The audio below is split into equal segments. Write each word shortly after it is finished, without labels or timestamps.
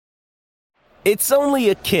It's only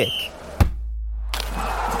a kick,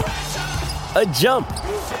 a jump,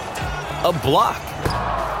 a block.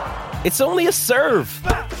 It's only a serve.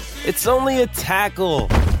 It's only a tackle,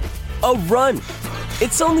 a run.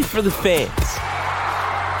 It's only for the fans.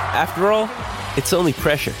 After all, it's only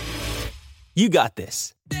pressure. You got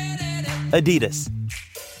this. Adidas.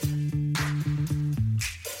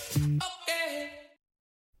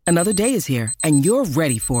 Another day is here, and you're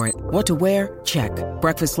ready for it. What to wear? Check.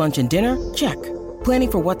 Breakfast, lunch, and dinner? Check.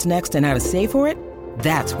 Planning for what's next and how to save for it?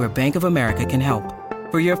 That's where Bank of America can help.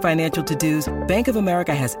 For your financial to-dos, Bank of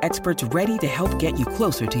America has experts ready to help get you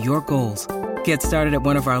closer to your goals. Get started at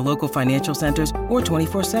one of our local financial centers or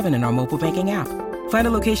 24/7 in our mobile banking app. Find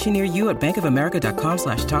a location near you at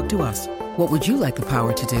bankofamerica.com/talktous. What would you like the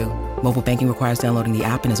power to do? Mobile banking requires downloading the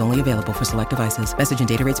app and is only available for select devices. Message and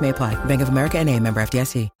data rates may apply. Bank of America N.A., member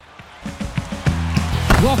FDIC.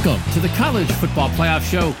 Welcome to the College Football Playoff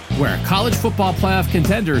Show, where college football playoff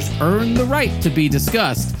contenders earn the right to be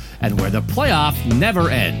discussed and where the playoff never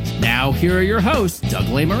ends. Now, here are your hosts, Doug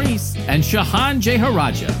Maurice and Shahan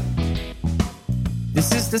Jeharaja.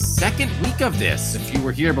 This is the second week of this. If you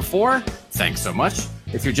were here before, thanks so much.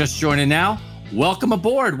 If you're just joining now, welcome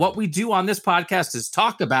aboard. What we do on this podcast is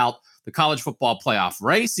talk about the college football playoff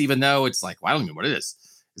race, even though it's like, well, I don't even know what it is.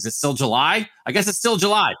 Is it still July? I guess it's still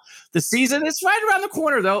July. The season is right around the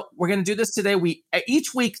corner, though. We're going to do this today.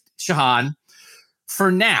 Each week, Shahan, for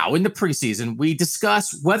now, in the preseason, we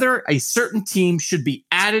discuss whether a certain team should be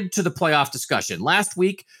added to the playoff discussion. Last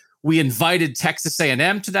week, we invited Texas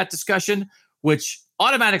A&M to that discussion, which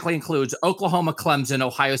automatically includes Oklahoma, Clemson,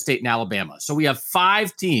 Ohio State, and Alabama. So we have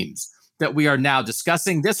 5 teams that we are now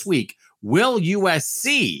discussing this week. Will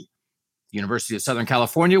USC, University of Southern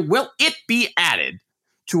California, will it be added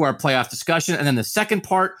to our playoff discussion? And then the second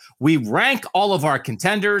part, we rank all of our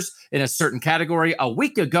contenders in a certain category. A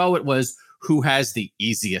week ago, it was who has the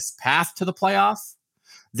easiest path to the playoff.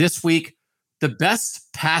 This week, the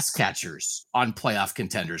best pass catchers on playoff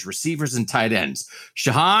contenders, receivers and tight ends.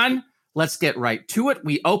 Shahan, let's get right to it.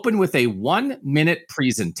 We open with a 1-minute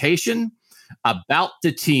presentation about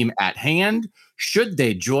the team at hand. Should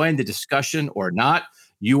they join the discussion or not?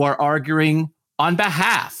 You are arguing on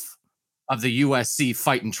behalf of the USC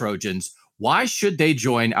Fighting Trojans. Why should they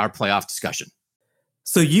join our playoff discussion?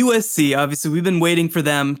 So USC, obviously, we've been waiting for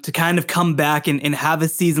them to kind of come back and have a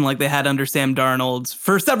season like they had under Sam Darnold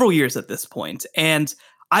for several years at this point. And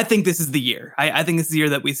I think this is the year. I think this is the year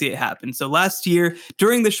that we see it happen. So last year,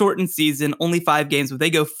 during the shortened season, only 5 games, but they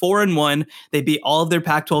go 4-1. They beat all of their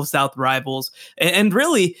Pac-12 South rivals. And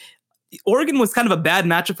really, Oregon was kind of a bad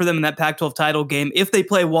matchup for them in that Pac-12 title game. If they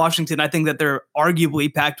play Washington, I think that they're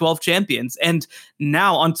arguably Pac-12 champions. And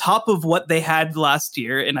now, on top of what they had last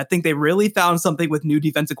year, and I think they really found something with new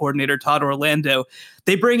defensive coordinator Todd Orlando,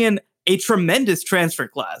 they bring in a tremendous transfer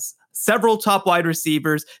class. Several top wide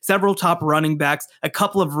receivers, several top running backs, a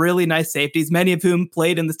couple of really nice safeties, many of whom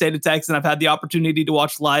played in the state of Texas and I've had the opportunity to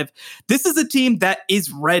watch live. This is a team that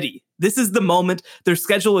is ready. This is the moment. Their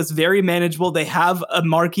schedule is very manageable. They have a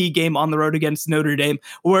marquee game on the road against Notre Dame,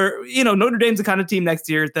 where, Notre Dame's the kind of team next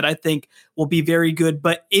year that I think will be very good,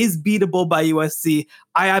 but is beatable by USC.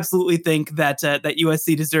 I absolutely think that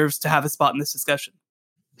USC deserves to have a spot in this discussion.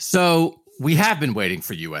 So we have been waiting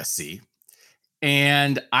for USC,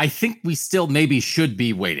 and I think we still maybe should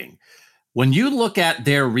be waiting. When you look at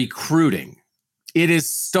their recruiting, it is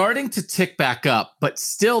starting to tick back up, but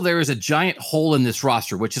still there is a giant hole in this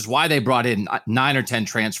roster, which is why they brought in 9 or 10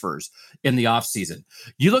 transfers in the offseason.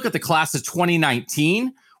 You look at the class of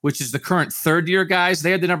 2019, which is the current third-year guys.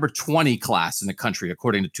 They had the number 20 class in the country,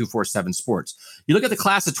 according to 247 Sports. You look at the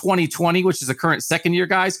class of 2020, which is the current second-year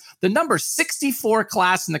guys, the number 64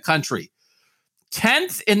 class in the country,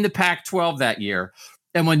 10th in the Pac-12 that year.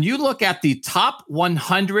 And when you look at the top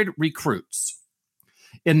 100 recruits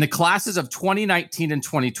in the classes of 2019 and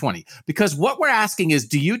 2020, because what we're asking is,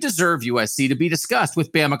 do you deserve USC to be discussed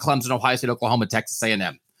with Bama, Clemson, Ohio State, Oklahoma, Texas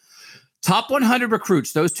A&M? Top 100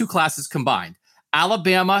 recruits, those two classes combined.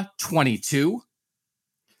 Alabama, 22.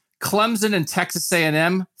 Clemson and Texas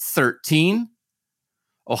A&M, 13.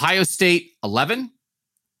 Ohio State, 11.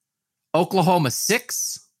 Oklahoma,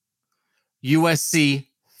 6. USC,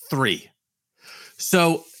 3.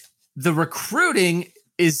 So the recruiting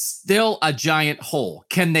is still a giant hole.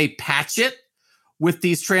 Can they patch it with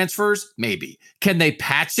these transfers? Maybe. Can they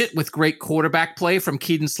patch it with great quarterback play from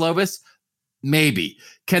Keaton Slovis? Maybe.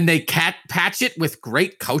 Can they patch it with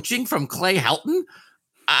great coaching from Clay Helton?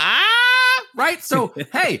 Right? So,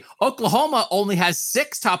 hey, Oklahoma only has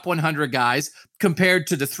 6 top 100 guys compared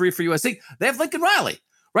to the 3 for USC. They have Lincoln Riley,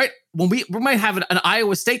 right? When we might have an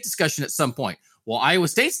Iowa State discussion at some point. Well, Iowa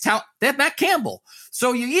State's talent, they have Matt Campbell.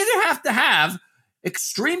 So you either have to have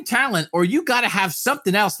extreme talent or you got to have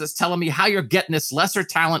something else that's telling me how you're getting this lesser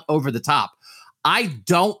talent over the top. I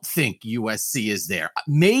don't think USC is there.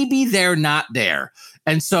 Maybe they're not there.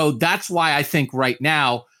 And so that's why I think right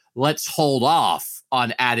now, let's hold off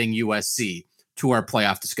on adding USC to our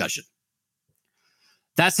playoff discussion.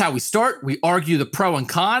 That's how we start. We argue the pro and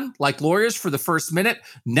con like lawyers for the first minute.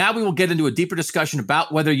 Now we will get into a deeper discussion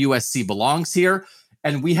about whether USC belongs here.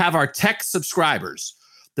 And we have our tech subscribers,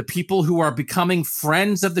 the people who are becoming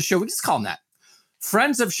friends of the show. We just call them that.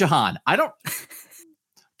 Friends of Shahan.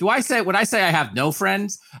 When I say I have no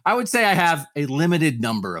friends, I would say I have a limited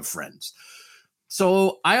number of friends.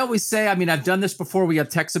 So I always say, I've done this before. We have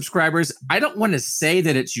tech subscribers. I don't want to say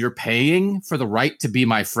that it's you're paying for the right to be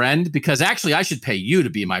my friend, because actually I should pay you to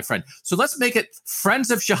be my friend. So let's make it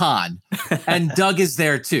Friends of Shahan, and Doug is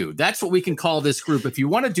there too. That's what we can call this group. If you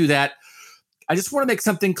want to do that, I just want to make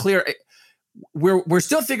something clear. We're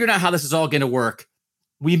still figuring out how this is all going to work.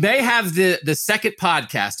 We may have the second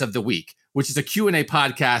podcast of the week, which is a Q&A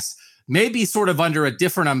podcast, maybe sort of under a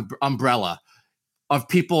different umbrella of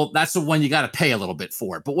people. That's the one you got to pay a little bit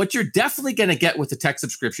for. But what you're definitely going to get with the tech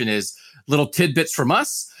subscription is little tidbits from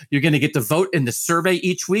us. You're going to get to vote in the survey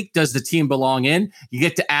each week. Does the team belong in? You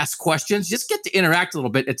get to ask questions. Just get to interact a little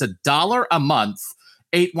bit. It's $1 a month,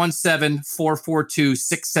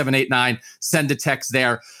 817-442-6789. Send a text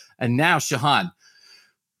there. And now, Shahan,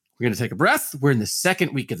 we're going to take a breath. We're in the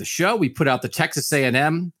second week of the show. We put out the Texas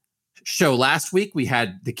A&M show last week. We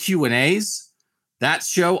had the Q&As. That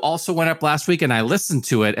show also went up last week, and I listened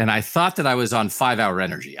to it, and I thought that I was on 5 Hour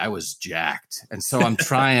Energy. I was jacked. And so I'm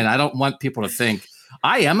trying. I don't want people to think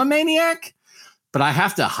I am a maniac, but I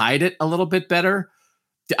have to hide it a little bit better.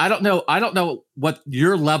 I don't know what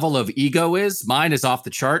your level of ego is. Mine is off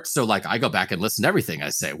the charts. So I go back and listen to everything I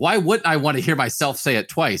say. Why wouldn't I want to hear myself say it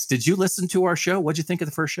twice? Did you listen to our show? What'd you think of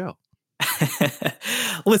the first show?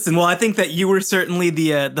 Listen, well, I think that you were certainly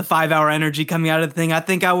the 5 Hour Energy coming out of the thing. I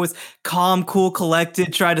think I was calm, cool,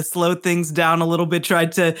 collected, tried to slow things down a little bit,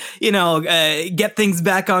 tried to, get things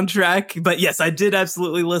back on track. But yes, I did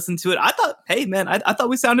absolutely listen to it. I thought, hey, man, I thought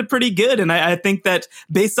we sounded pretty good. And I think that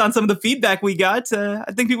based on some of the feedback we got,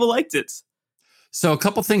 I think people liked it. So a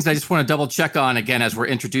couple things I just want to double check on again as we're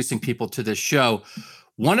introducing people to this show.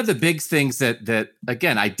 One of the big things that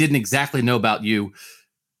again, I didn't exactly know about you.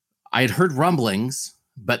 I had heard rumblings,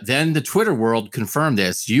 but then the Twitter world confirmed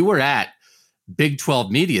this. You were at Big 12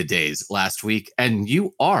 Media Days last week, and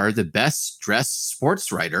you are the best dressed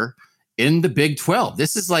sports writer in the Big 12.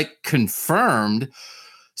 This is confirmed.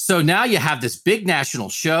 So now you have this big national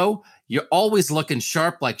show. You're always looking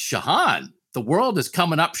sharp like Shahan. The world is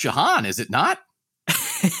coming up Shahan, is it not?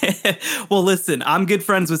 Well, listen, I'm good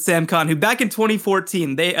friends with Sam Kahn, who back in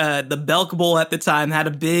 2014, the Belk Bowl at the time had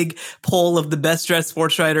a big poll of the best dressed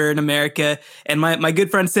sports writer in America. And my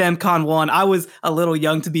good friend Sam Kahn won. I was a little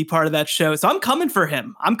young to be part of that show. So I'm coming for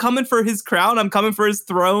him. I'm coming for his crown. I'm coming for his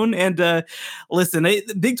throne. And listen,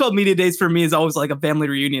 Big 12 Media Days for me is always like a family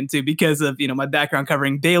reunion too, because of, my background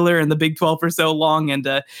covering Baylor and the Big 12 for so long. And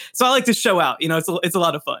so I like to show out, it's a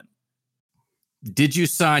lot of fun. Did you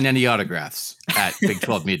sign any autographs at Big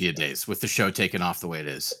 12 Media Days with the show taken off the way it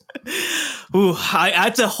is? Ooh, I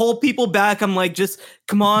had to hold people back. I'm like, just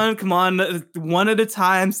come on, one at a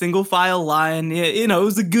time, single file line. It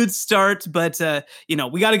was a good start, but,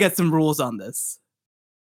 we got to get some rules on this.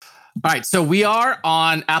 All right, so we are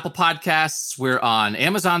on Apple Podcasts. We're on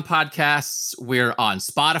Amazon Podcasts. We're on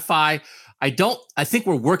Spotify. I think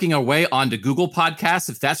we're working our way onto Google Podcasts.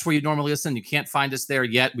 If that's where you normally listen, you can't find us there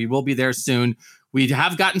yet. We will be there soon. We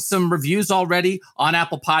have gotten some reviews already on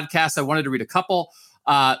Apple Podcasts. I wanted to read a couple.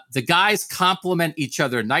 The guys compliment each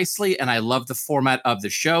other nicely, and I love the format of the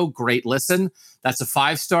show. Great listen. That's a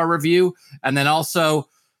 5-star review. And then also,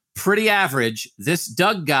 pretty average. This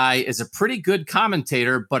Doug guy is a pretty good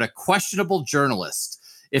commentator, but a questionable journalist.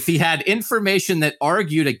 If he had information that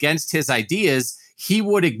argued against his ideas, he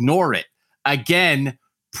would ignore it. Again,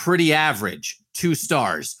 pretty average, 2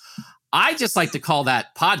 stars. I just like to call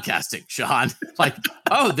that podcasting, Shahan.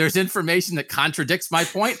 There's information that contradicts my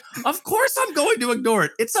point. Of course I'm going to ignore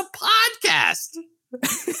it. It's a podcast.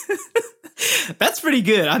 That's pretty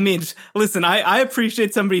good. I mean, listen, I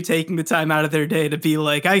appreciate somebody taking the time out of their day to be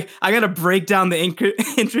like, I got to break down the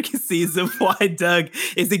intricacies of why Doug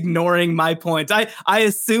is ignoring my points. I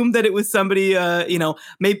assumed that it was somebody,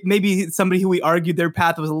 maybe somebody who we argued their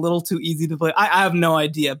path was a little too easy to play. I have no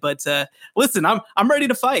idea, but listen, I'm ready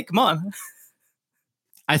to fight. Come on.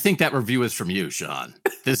 I think that review is from you, Sean.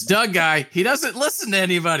 This Doug guy, he doesn't listen to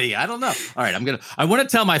anybody. I don't know. All right, I want to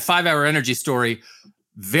tell my 5 Hour Energy story.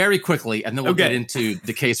 very quickly, and then we'll get into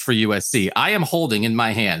the case for USC. I am holding in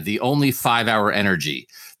my hand the only 5-hour energy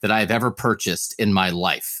that I've ever purchased in my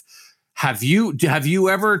life. Have you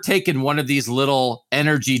ever taken one of these little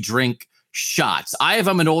energy drink shots?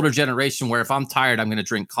 I'm an older generation where if I'm tired, I'm going to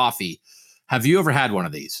drink coffee. Have you ever had one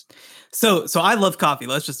of these? So I love coffee.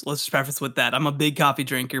 Let's just preface with that. I'm a big coffee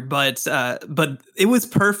drinker, but it was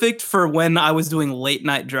perfect for when I was doing late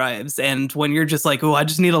night drives. And when you're just like, oh, I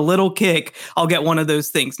just need a little kick, I'll get one of those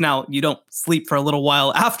things. Now, you don't sleep for a little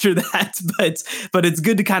while after that, but it's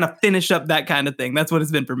good to kind of finish up that kind of thing. That's what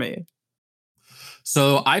it's been for me.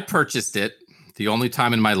 So I purchased it, the only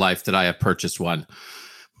time in my life that I have purchased one,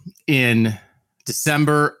 in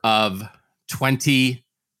December of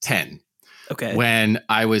 2010. Okay. When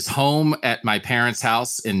I was home at my parents'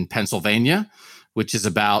 house in Pennsylvania, which is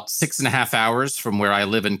about 6.5 hours from where I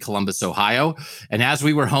live in Columbus, Ohio. And as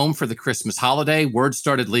we were home for the Christmas holiday, word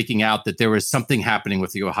started leaking out that there was something happening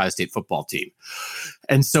with the Ohio State football team.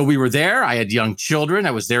 And so we were there. I had young children.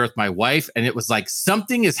 I was there with my wife, and it was like,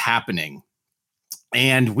 something is happening.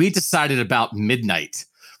 And we decided about midnight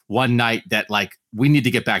one night that like, we need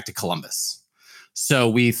to get back to Columbus. So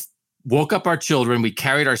we woke up our children. We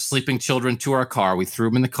carried our sleeping children to our car. We threw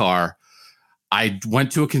them in the car. I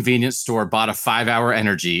went to a convenience store, bought a 5-hour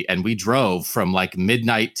energy, and we drove from like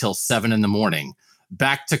midnight till 7 a.m.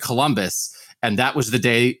 back to Columbus. And that was the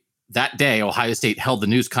day. That day, Ohio State held the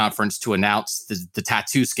news conference to announce the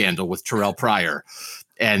tattoo scandal with Terrell Pryor.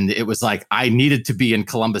 And it was like, I needed to be in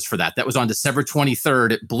Columbus for that. That was on December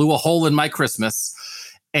 23rd. It blew a hole in my Christmas.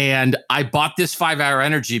 And I bought this 5-hour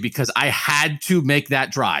energy because I had to make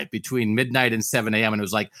that drive between midnight and 7 a.m. And it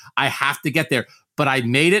was like, I have to get there. But I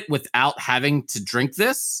made it without having to drink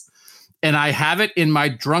this. And I have it in my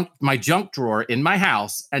junk drawer in my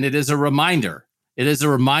house. And it is a reminder. It is a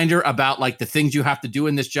reminder about like the things you have to do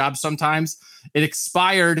in this job sometimes. It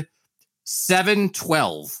expired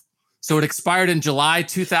 7/12. So it expired in July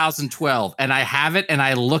 2012. And I have it and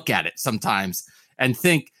I look at it sometimes and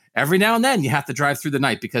think, every now and then you have to drive through the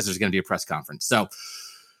night because there's going to be a press conference. So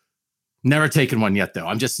never taken one yet, though.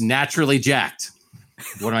 I'm just naturally jacked.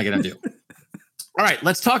 What am I going to do? All right,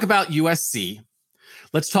 let's talk about USC.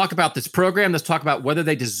 Let's talk about this program. Let's talk about whether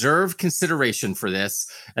they deserve consideration for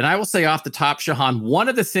this. And I will say off the top, Shahan, one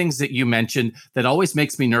of the things that you mentioned that always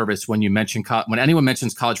makes me nervous when when anyone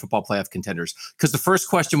mentions college football playoff contenders, because the first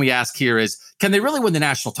question we ask here is, can they really win the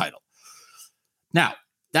national title? Now,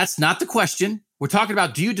 that's not the question. We're talking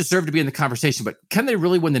about, do you deserve to be in the conversation, but can they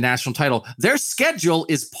really win the national title? Their schedule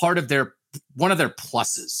is part of one of their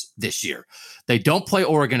pluses this year. They don't play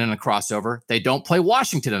Oregon in a crossover. They don't play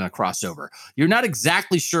Washington in a crossover. You're not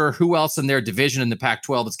exactly sure who else in their division in the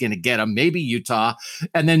Pac-12 is going to get them. Maybe Utah.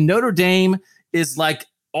 And then Notre Dame is like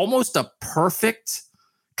almost a perfect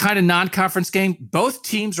kind of non-conference game. Both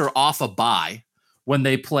teams are off a bye when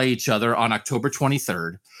they play each other on October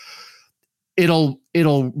 23rd. It'll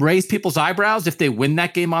raise people's eyebrows if they win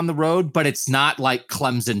that game on the road, but it's not like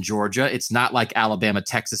Clemson, Georgia. It's not like Alabama,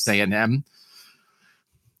 Texas A&M.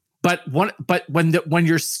 But when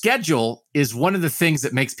your schedule is one of the things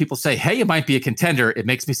that makes people say, "Hey, you might be a contender," it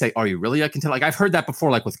makes me say, "Are you really a contender?" Like I've heard that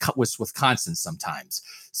before, like with Wisconsin sometimes.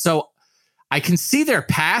 So I can see their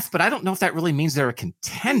path, but I don't know if that really means they're a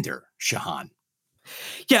contender, Shahan.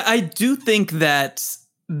 Yeah, I do think that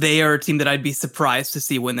they are a team that I'd be surprised to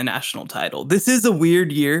see win the national title. This is a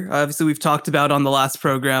weird year. Obviously, we've talked about on the last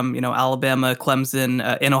program, Alabama,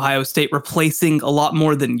 Clemson, and Ohio State replacing a lot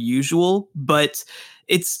more than usual. But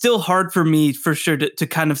it's still hard for me, for sure, to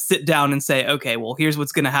kind of sit down and say, okay, well, here's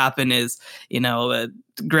what's going to happen is,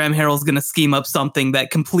 Graham Harrell's going to scheme up something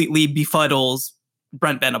that completely befuddles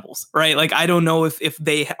Brent Venables, right? Like, I don't know if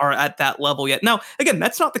they are at that level yet. Now, again,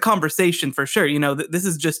 that's not the conversation for sure. This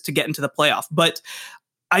is just to get into the playoff. But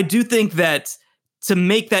I do think that to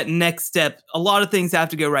make that next step, a lot of things have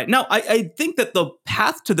to go right. Now, I think that the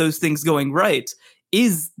path to those things going right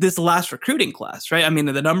is this last recruiting class, right? I mean,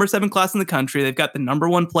 the number 7 class in the country. They've got the number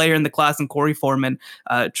 1 player in the class in Corey Foreman.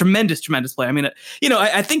 Tremendous player. I mean,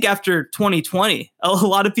 I think after 2020, a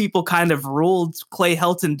lot of people kind of ruled Clay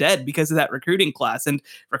Helton dead because of that recruiting class. And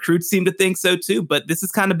recruits seem to think so too. But this has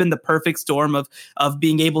kind of been the perfect storm of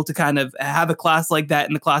being able to kind of have a class like that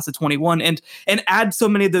in the class of 21 and add so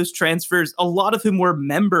many of those transfers, a lot of whom were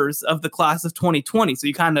members of the class of 2020. So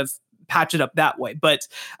you kind of patch it up that way. But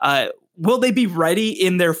will they be ready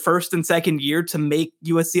in their first and second year to make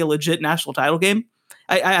USC a legit national title game?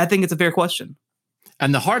 I think it's a fair question.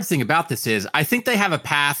 And the hard thing about this is I think they have a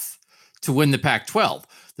path to win the Pac-12.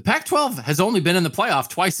 The Pac-12 has only been in the playoff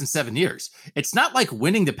twice in 7 years. It's not like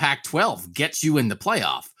winning the Pac-12 gets you in the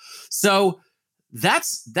playoff. So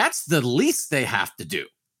that's the least they have to do.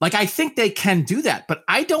 Like, I think they can do that, but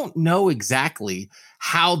I don't know exactly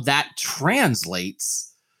how that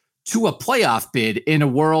translates to a playoff bid in a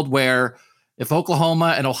world where if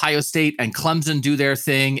Oklahoma and Ohio State and Clemson do their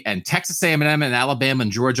thing and Texas A&M and Alabama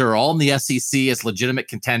and Georgia are all in the SEC as legitimate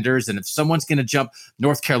contenders, and if someone's going to jump,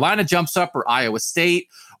 North Carolina jumps up or Iowa State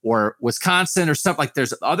or Wisconsin or something, like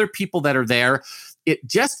there's other people that are there, it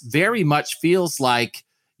just very much feels like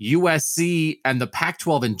USC and the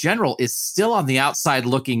Pac-12 in general is still on the outside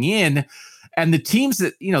looking in. And the teams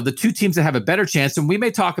that, the two teams that have a better chance, and we may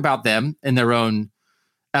talk about them in their own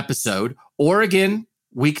episode. Oregon,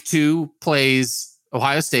 week 2, plays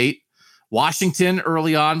Ohio State. Washington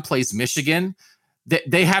early on plays Michigan.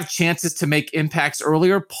 They have chances to make impacts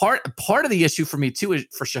earlier. Part of the issue for me too, is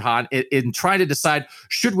for Shahan, in trying to decide,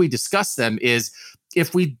 should we discuss them, is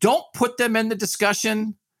if we don't put them in the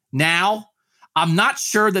discussion now, I'm not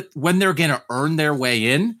sure that when they're going to earn their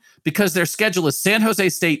way in, because their schedule is San Jose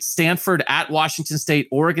State, Stanford, at Washington State,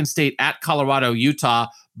 Oregon State, at Colorado, Utah,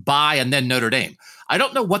 bye, and then Notre Dame. I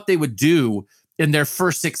don't know what they would do in their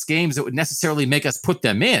first 6 games that would necessarily make us put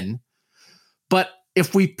them in. But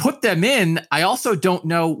if we put them in, I also don't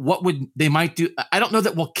know what they might do. I don't know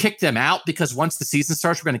that we'll kick them out, because once the season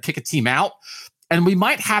starts, we're going to kick a team out. And we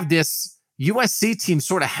might have this USC team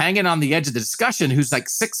sort of hanging on the edge of the discussion who's like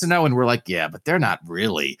 6-0, and we're like, yeah, but they're not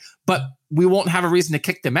really. But we won't have a reason to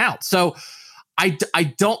kick them out. So I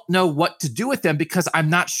don't know what to do with them, because I'm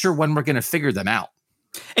not sure when we're going to figure them out.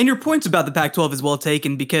 And your points about the Pac-12 is well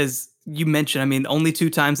taken, because you mentioned, only 2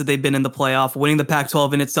 times that they've been in the playoff. Winning the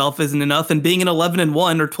Pac-12 in itself isn't enough, and being an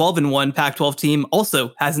 11-1 or 12-1 Pac-12 team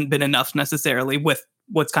also hasn't been enough necessarily with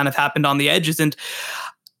what's kind of happened on the edges. And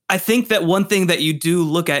I think that one thing that you do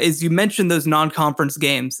look at is, you mentioned those non-conference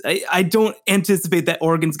games. I don't anticipate that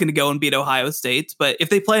Oregon's going to go and beat Ohio State, but if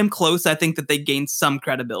they play them close, I think that they gain some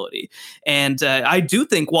credibility. And I do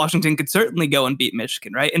think Washington could certainly go and beat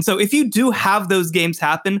Michigan, right? And so if you do have those games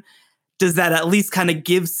happen, does that at least kind of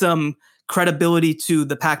give some credibility to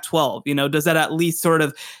the Pac-12? Does that at least sort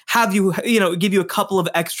of have you, give you a couple of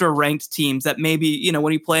extra ranked teams that maybe,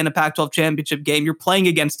 when you play in a Pac-12 championship game, you're playing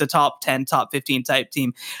against a top 10, top 15 type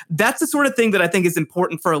team. That's the sort of thing that I think is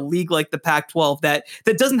important for a league like the Pac-12 that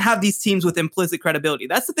doesn't have these teams with implicit credibility.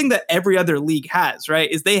 That's the thing that every other league has,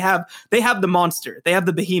 right? Is they have the monster, they have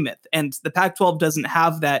the behemoth, and the Pac-12 doesn't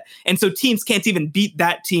have that. And so teams can't even beat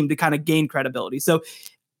that team to kind of gain credibility. So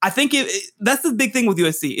I think that's the big thing with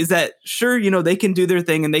USC, is that sure, they can do their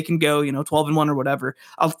thing and they can go, 12-1 or whatever.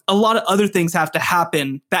 A lot of other things have to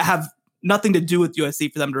happen that have nothing to do with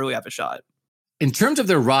USC for them to really have a shot. In terms of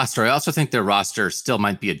their roster, I also think their roster still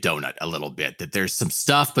might be a donut a little bit, that there's some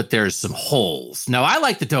stuff, but there's some holes. Now, I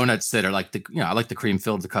like the donuts that are like I like the cream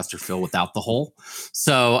filled, the custard filled without the hole.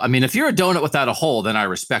 So, if you're a donut without a hole, then I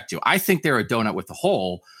respect you. I think they're a donut with a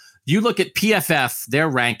hole. You look at PFF, their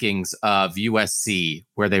rankings of USC,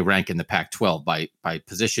 where they rank in the Pac-12 by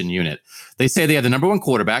position unit. They say they have the number 1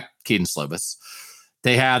 quarterback, Keaton Slovis.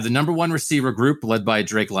 They have the number 1 receiver group led by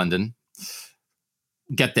Drake London.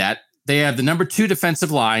 Get that. They have the number 2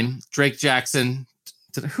 defensive line, Drake Jackson.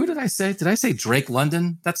 Who did I say? Did I say Drake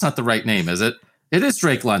London? That's not the right name, is it? It is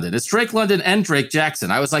Drake London. It's Drake London and Drake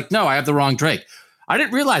Jackson. I was like, no, I have the wrong Drake. I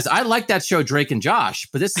didn't realize I like that show, Drake and Josh,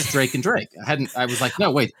 but this is Drake and Drake. I was like, no,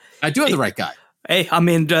 wait, I do have the right guy. Hey,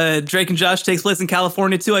 Drake and Josh takes place in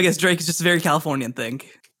California too. I guess Drake is just a very Californian thing.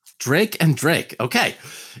 Drake and Drake. Okay.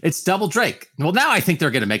 It's double Drake. Well, now I think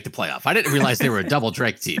they're going to make the playoff. I didn't realize they were a double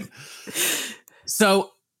Drake team.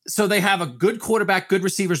 So they have a good quarterback, good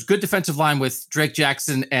receivers, good defensive line with Drake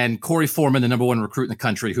Jackson and Corey Foreman, the number 1 recruit in the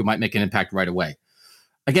country, who might make an impact right away.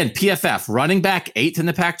 Again, PFF, running back 8th in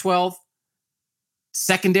the Pac-12.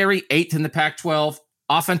 Secondary, 8th in the Pac-12.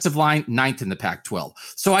 Offensive line, 9th in the Pac-12.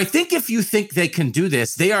 So I think if you think they can do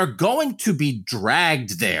this, they are going to be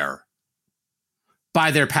dragged there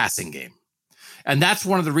by their passing game. And that's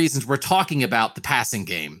one of the reasons we're talking about the passing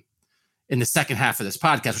game in the second half of this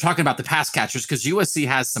podcast. We're talking about the pass catchers because USC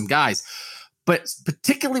has some guys. But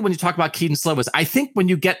particularly when you talk about Keaton Slovis, I think when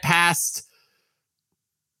you get past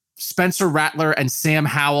Spencer Rattler and Sam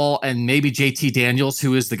Howell and maybe JT Daniels,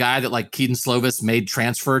 who is the guy that like Keaton Slovis made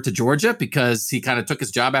transfer to Georgia because he kind of took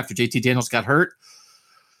his job after JT Daniels got hurt.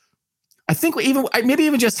 I think maybe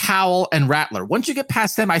even just Howell and Rattler. Once you get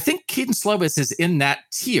past them, I think Keaton Slovis is in that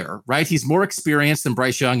tier, right? He's more experienced than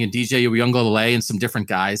Bryce Young and DJ Uyunglele and some different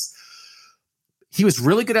guys. He was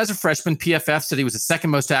really good as a freshman. PFF said he was the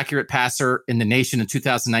second most accurate passer in the nation in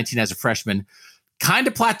 2019 as a freshman. Kind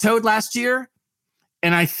of plateaued last year.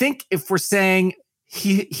 And I think if we're saying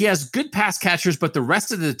he has good pass catchers, but the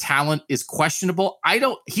rest of the talent is questionable.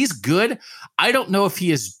 He's good. I don't know if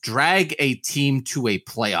he has dragged a team to a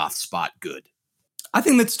playoff spot good. I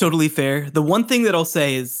think that's totally fair. The one thing that I'll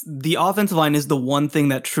say is the offensive line is the one thing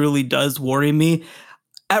that truly does worry me.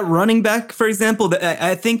 At running back, for example,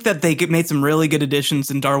 I think that they made some really good additions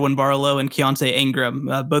in Darwin Barlow and Keontae Ingram,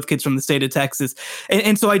 both kids from the state of Texas.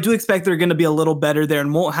 And so I do expect they're going to be a little better there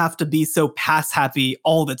and won't have to be so pass happy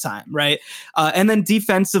all the time, right? And then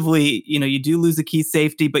defensively, you do lose a key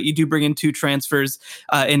safety, but you do bring in 2 transfers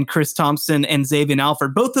in Chris Thompson and Xavier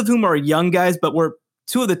Alford, both of whom are young guys, but were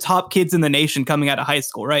 2 of the top kids in the nation coming out of high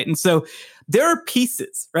school, right? And so there are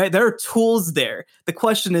pieces, right? There are tools there. The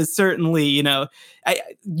question is certainly,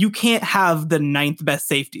 you can't have the 9th best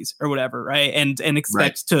safeties or whatever, right? And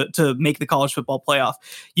expect to make the college football playoff.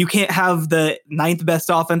 You can't have the 9th best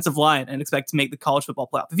offensive line and expect to make the college football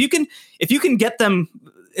playoff. If you can get them,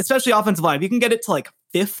 especially offensive line, if you can get it to like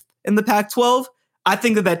 5th in the Pac-12, I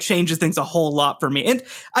think that changes things a whole lot for me. And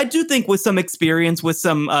I do think with some experience, with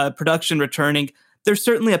some production returning, there's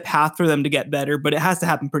certainly a path for them to get better, but it has to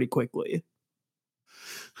happen pretty quickly.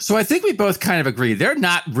 So I think we both kind of agree they're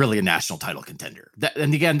not really a national title contender.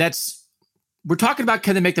 And again, we're talking about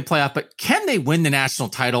can they make the playoff, but can they win the national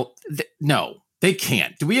title? No, they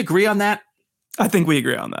can't. Do we agree on that? I think we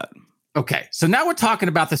agree on that. Okay, so now we're talking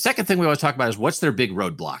about the second thing we always talk about is what's their big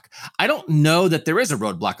roadblock. I don't know that there is a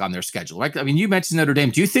roadblock on their schedule, right? I mean, you mentioned Notre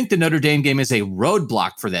Dame. Do you think the Notre Dame game is a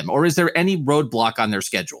roadblock for them, or is there any roadblock on their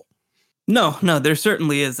schedule? No, there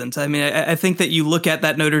certainly isn't. I mean, I think that you look at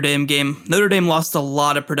that Notre Dame game, Notre Dame lost a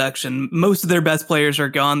lot of production. Most of their best players are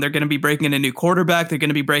gone. They're going to be breaking in a new quarterback. They're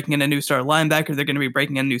going to be breaking in a new star linebacker. They're going to be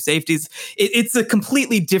breaking in new safeties. It's a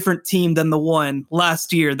completely different team than the one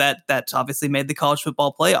last year that obviously made the college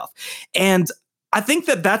football playoff. And I think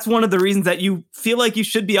that that's one of the reasons that you feel like you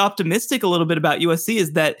should be optimistic a little bit about USC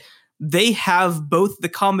is that they have both the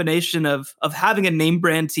combination of having a name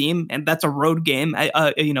brand team, and that's a road game,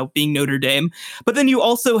 being Notre Dame. But then you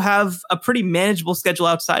also have a pretty manageable schedule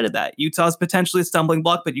outside of that. Utah's potentially a stumbling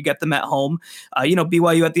block, but you get them at home.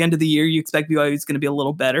 BYU at the end of the year, you expect BYU is going to be a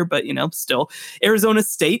little better, but still. Arizona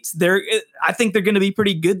State, I think they're going to be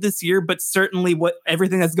pretty good this year, but certainly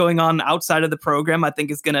everything that's going on outside of the program, I think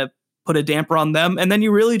is going to put a damper on them. And then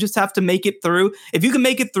you really just have to make it through. If you can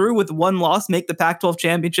make it through with one loss, make the Pac-12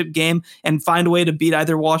 championship game and find a way to beat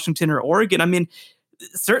either Washington or Oregon, I mean,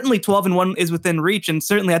 certainly 12-1 is within reach. And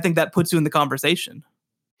certainly I think that puts you in the conversation.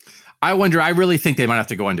 I really think they might have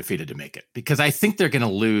to go undefeated to make it because I think they're going to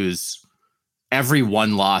lose every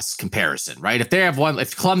one loss comparison, right? If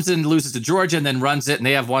Clemson loses to Georgia and then runs it and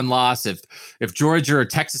they have one loss, if Georgia or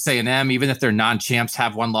Texas A&M, even if they're non-champs,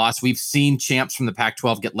 have one loss, we've seen champs from the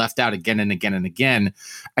Pac-12 get left out again and again and again.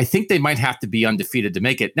 I think they might have to be undefeated to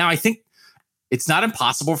make it. Now, I think it's not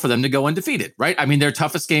impossible for them to go undefeated, right? I mean, their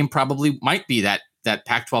toughest game probably might be that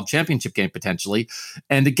Pac-12 championship game potentially.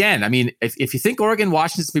 And again, I mean, if you think Oregon,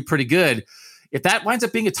 Washington's be pretty good, if that winds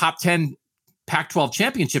up being a top 10 Pac-12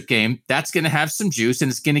 championship game, that's going to have some juice and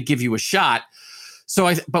it's going to give you a shot.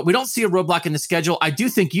 But we don't see a roadblock in the schedule. I do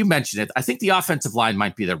think you mentioned it. I think the offensive line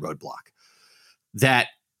might be their roadblock. That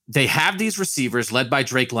they have these receivers led by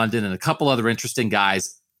Drake London and a couple other interesting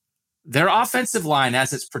guys. Their offensive line,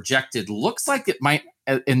 as it's projected, looks like it might,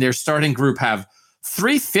 in their starting group, have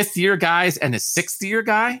 3 fifth-year guys and a 6th-year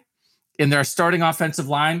guy in their starting offensive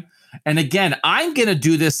line. And again, I'm going to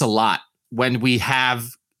do this a lot when we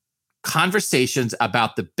have conversations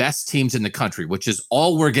about the best teams in the country, which is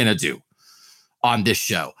all we're going to do on this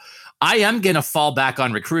show. I am going to fall back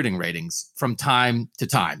on recruiting ratings from time to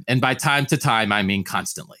time. And by time to time, I mean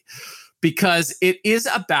constantly, because it is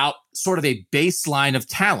about sort of a baseline of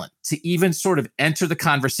talent to even sort of enter the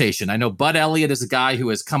conversation. I know Bud Elliott is a guy who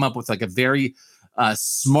has come up with like a very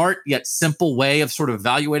smart yet simple way of sort of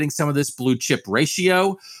evaluating some of this blue chip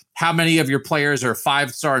ratio. How many of your players are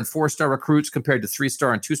 5-star and 4-star recruits compared to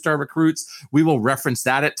 3-star and 2-star recruits? We will reference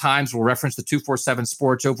that at times. We'll reference the 247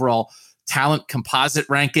 Sports overall talent composite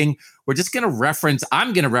ranking. I'm going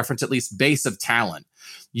to reference at least base of talent.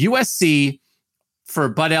 USC, for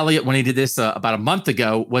Bud Elliott, when he did this about a month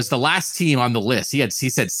ago, was the last team on the list. He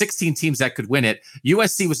said 16 teams that could win it.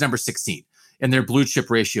 USC was number 16 in their blue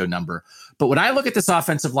chip ratio number. But when I look at this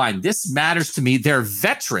offensive line, this matters to me. They're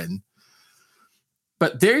veteran.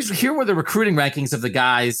 But here were the recruiting rankings of the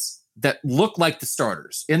guys that look like the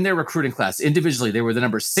starters in their recruiting class. Individually, they were the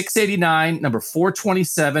number 689, number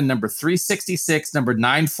 427, number 366, number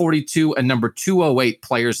 942, and number 208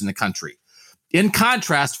 players in the country. In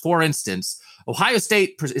contrast, for instance, Ohio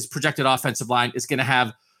State is projected offensive line is going to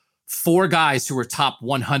have 4 guys who were top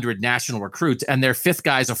 100 national recruits, and their 5th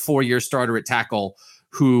guy is a 4-year starter at tackle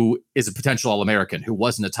who is a potential All-American who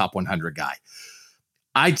wasn't a top 100 guy.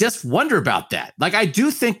 I just wonder about that. Like, I do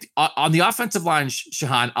think on the offensive line,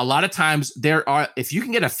 Shahan, a lot of times if you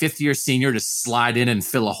can get a 5th-year senior to slide in and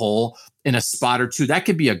fill a hole in a spot or two, that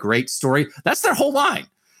could be a great story. That's their whole line.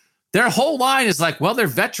 Their whole line is like, well, they're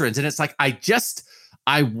veterans. And it's like,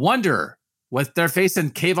 I wonder what they're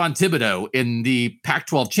facing Kayvon Thibodeau in the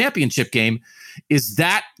Pac-12 championship game. Is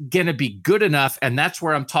that going to be good enough? And that's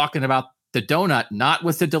where I'm talking about the donut, not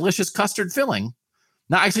with the delicious custard filling.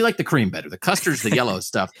 No, I actually like the cream better. The custard's the yellow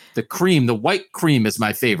stuff. The cream, the white cream is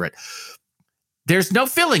my favorite. There's no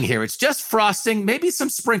filling here. It's just frosting, maybe some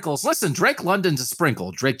sprinkles. Listen, Drake London's a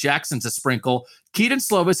sprinkle. Drake Jackson's a sprinkle. Keaton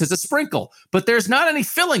Slovis is a sprinkle. But there's not any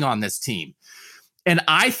filling on this team. And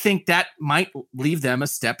I think that might leave them a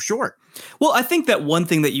step short. Well, I think that one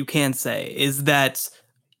thing that you can say is that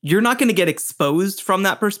you're not going to get exposed from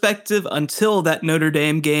that perspective until that Notre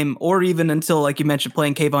Dame game, or even until, like you mentioned,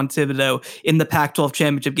 playing Kayvon Thibodeau in the Pac-12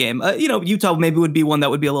 championship game. Utah maybe would be one that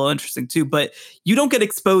would be a little interesting too, but you don't get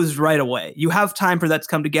exposed right away. You have time for that to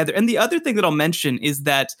come together. And the other thing that I'll mention is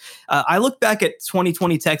that I look back at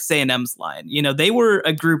 2020 Texas A&M's line. They were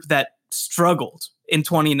a group that struggled in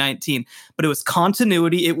 2019, but it was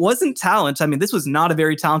continuity. It wasn't talent. I mean, this was not a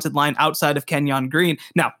very talented line outside of Kenyon Green.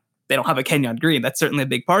 Now, they don't have a Kenyon Green. That's certainly a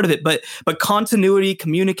big part of it. But continuity,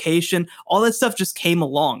 communication, all that stuff just came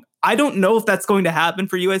along. I don't know if that's going to happen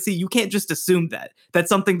for USC. You can't just assume that. That's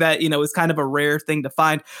something that, is kind of a rare thing to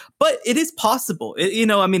find. But it is possible.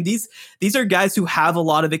 These are guys who have a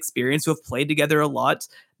lot of experience, who have played together a lot.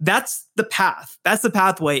 That's the path. That's the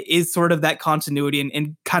pathway, is sort of that continuity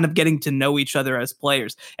and kind of getting to know each other as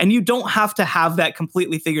players. And you don't have to have that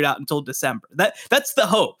completely figured out until December. That's the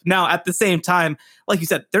hope. Now, at the same time, like you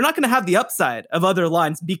said, they're not going to have the upside of other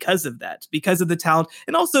lines because of that, because of the talent.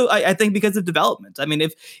 And also, I think because of development. I mean,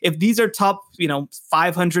 if these are top,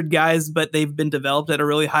 500 guys, but they've been developed at a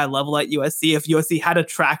really high level at USC, if USC had a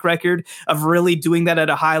track record of really doing that at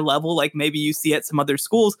a high level, like maybe you see at some other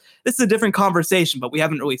schools, this is a different conversation, but we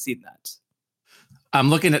haven't really seen that. I'm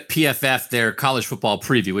looking at PFF, their college football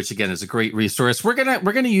preview, which again is a great resource. We're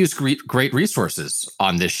gonna use great resources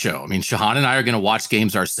on this show. I mean, Shahan and I are gonna watch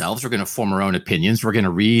games ourselves. We're gonna form our own opinions. We're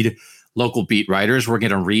gonna read local beat writers. We're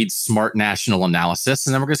gonna read smart national analysis,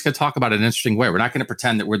 and then we're just gonna talk about it in an interesting way. We're not gonna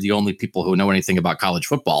pretend that we're the only people who know anything about college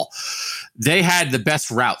football. They had the best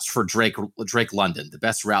routes for Drake London, the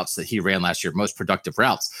best routes that he ran last year, most productive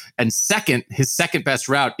routes. And his second best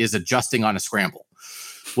route is adjusting on a scramble.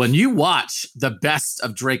 When you watch the best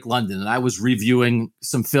of Drake London, and I was reviewing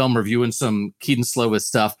some film, reviewing some Keaton Slovis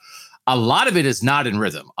stuff, a lot of it is not in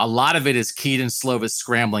rhythm. A lot of it is Keaton Slovis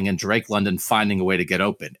scrambling and Drake London finding a way to get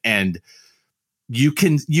open. And you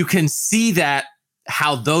can see that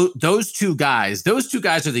how those two guys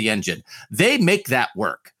are the engine. They make that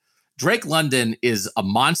work. Drake London is a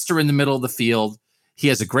monster in the middle of the field. He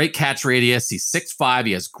has a great catch radius. He's 6'5".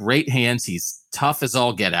 He has great hands. He's tough as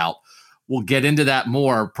all get out. We'll get into that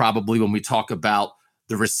more probably when we talk about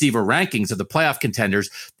the receiver rankings of the playoff contenders.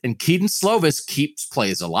 And Keaton Slovis keeps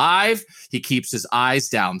plays alive. He keeps his eyes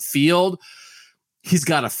downfield. He's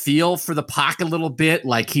got a feel for the pocket a little bit.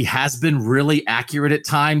 Like, he has been really accurate at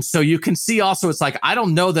times. So you can see also, it's like, I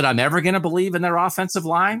don't know that I'm ever going to believe in their offensive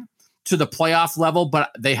line to the playoff level,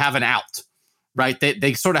 but they have an out, right?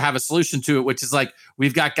 They sort of have a solution to it, which is like,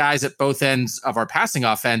 we've got guys at both ends of our passing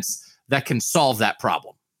offense that can solve that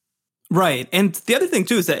problem. Right. And the other thing,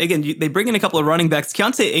 too, is that, again, they bring in a couple of running backs.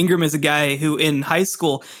 Keontae Ingram is a guy who in high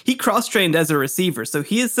school, he cross-trained as a receiver. So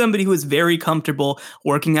he is somebody who is very comfortable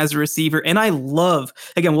working as a receiver. And I love,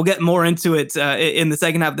 again, we'll get more into it in the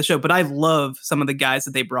second half of the show, but I love some of the guys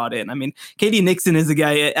that they brought in. I mean, KD Nixon is a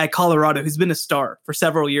guy at Colorado who's been a star for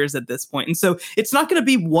several years at this point. And so it's not going to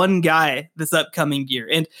be one guy this upcoming year.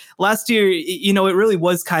 And last year, it really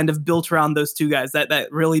was kind of built around those two guys, that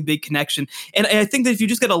really big connection. And I think that if you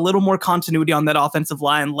just get a little more continuity on that offensive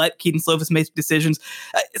line, let Keaton Slovis make decisions.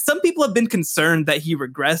 Some people have been concerned that he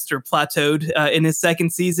regressed or plateaued in his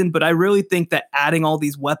second season, but I really think that adding all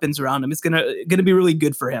these weapons around him is going to be really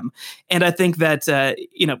good for him. And I think that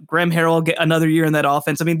Graham Harrell will get another year in that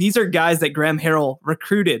offense. I mean, these are guys that Graham Harrell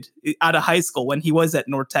recruited out of high school when he was at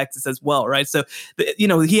North Texas as well, right? So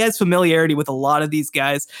he has familiarity with a lot of these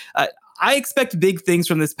guys. I expect big things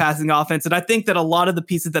from this passing offense, and I think that a lot of the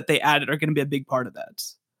pieces that they added are going to be a big part of that.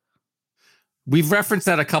 We've referenced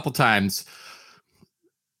that a couple times.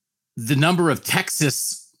 The number of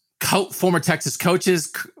former Texas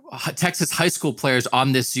coaches Texas high school players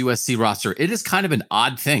on this USC roster. It is kind of an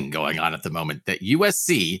odd thing going on at the moment that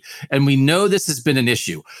USC, and we know this has been an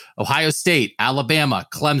issue, Ohio State, Alabama,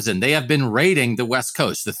 Clemson, they have been rating the West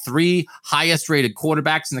Coast. The 3 highest rated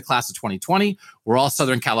quarterbacks in the class of 2020 were all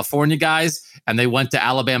Southern California guys, and they went to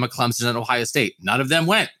Alabama, Clemson, and Ohio State. None of them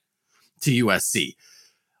went to USC.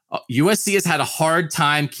 USC has had a hard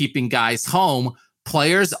time keeping guys home.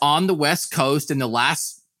 Players on the West Coast in the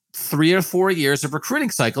last 3 or 4 years of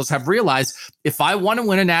recruiting cycles have realized if I want to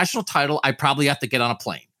win a national title, I probably have to get on a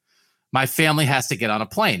plane. My family has to get on a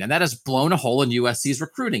plane. And that has blown a hole in USC's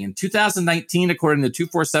recruiting. In 2019, according to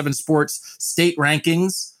 247 Sports state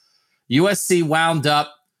rankings, USC wound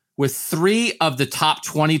up with 3 of the top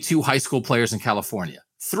 22 high school players in California.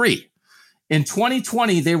 3. In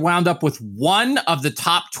 2020, they wound up with 1 of the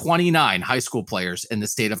top 29 high school players in the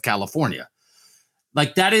state of California.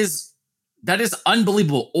 Like, that is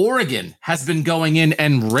unbelievable. Oregon has been going in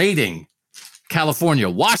and rating California.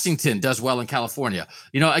 Washington does well in California.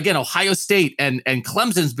 Again, Ohio State and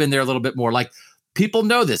Clemson's been there a little bit more. Like, people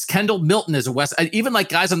know this. Kendall Milton is even like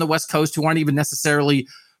guys on the West Coast who aren't even necessarily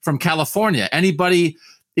from California. Anybody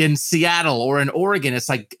in Seattle or in Oregon, it's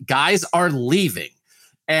like guys are leaving.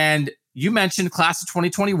 And you mentioned class of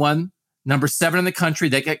 2021, number 7 in the country.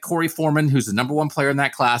 They get Corey Foreman, who's the number 1 player in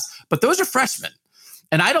that class. But those are freshmen.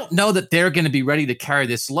 And I don't know that they're going to be ready to carry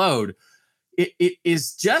this load. It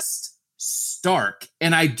is just stark.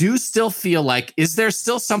 And I do still feel like, is there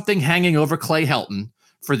still something hanging over Clay Helton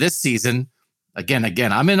for this season? Again,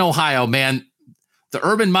 I'm in Ohio, man. The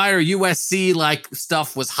Urban Meyer USC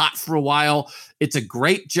stuff was hot for a while. It's a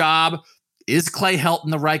great job. Is Clay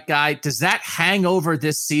Helton the right guy? Does that hang over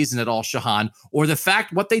this season at all, Shahan? Or the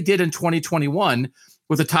fact what they did in 2021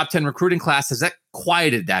 with a top 10 recruiting class, has that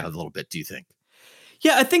quieted that a little bit, do you think?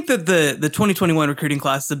 Yeah, I think that the 2021 recruiting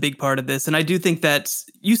class is a big part of this. And I do think that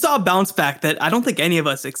you saw a bounce back that I don't think any of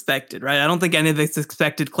us expected, right? I don't think any of us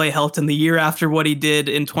expected Clay Helton the year after what he did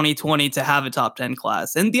in 2020 to have a top 10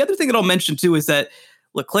 class. And the other thing that I'll mention too is that,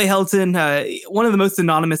 look, Clay Helton, one of the most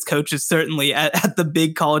anonymous coaches, certainly at the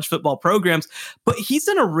big college football programs, but he's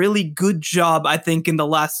done a really good job, I think, in the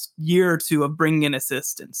last year or two of bringing in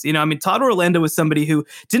assistants. Todd Orlando was somebody who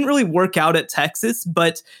didn't really work out at Texas,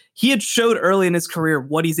 but he had showed early in his career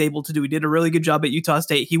what he's able to do. He did a really good job at Utah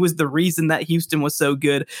State. He was the reason that Houston was so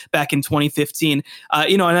good back in 2015.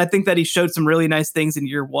 And I think that he showed some really nice things in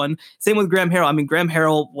year 1. Same with Graham Harrell. Graham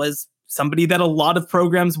Harrell was somebody that a lot of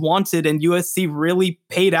programs wanted, and USC really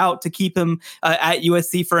paid out to keep him at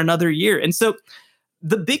USC for another year. And so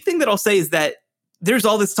the big thing that I'll say is that there's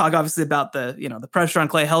all this talk, obviously, about the pressure on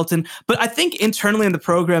Clay Helton, but I think internally in the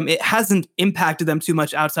program, it hasn't impacted them too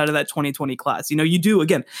much outside of that 2020 class. You do,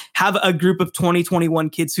 again, have a group of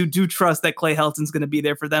 2021 kids who do trust that Clay Helton's going to be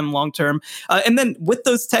there for them long term. And then with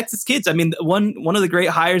those Texas kids, one of the great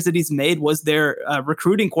hires that he's made was their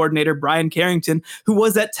recruiting coordinator, Brian Carrington, who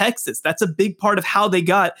was at Texas. That's a big part of how they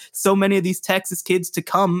got so many of these Texas kids to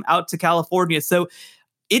come out to California. So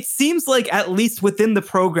it seems like, at least within the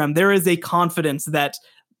program, there is a confidence that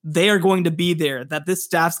they are going to be there, that this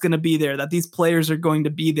staff's going to be there, that these players are going to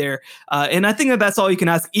be there. And I think that that's all you can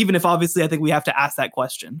ask, even if obviously I think we have to ask that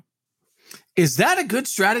question. Is that a good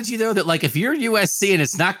strategy, though? That if you're USC and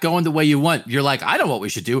it's not going the way you want, you're like, I know what we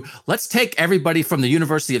should do. Let's take everybody from the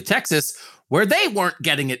University of Texas where they weren't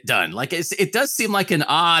getting it done. It does seem like an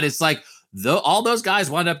odd, it's like all those guys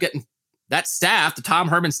wound up getting that staff, the Tom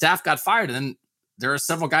Herman staff got fired. And then there are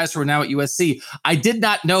several guys who are now at USC. I did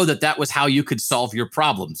not know that was how you could solve your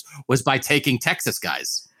problems, was by taking Texas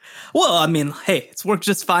guys. Well, hey, it's worked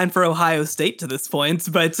just fine for Ohio State to this point,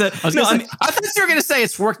 but I thought you were going to say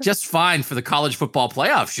it's worked just fine for the college football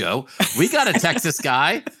playoff show. We got a Texas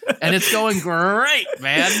guy, and it's going great,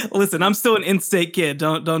 man. Listen, I'm still an in-state kid.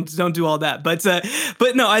 Don't do all that.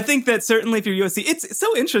 But no, I think that certainly if you're USC, it's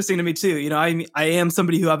so interesting to me too. I am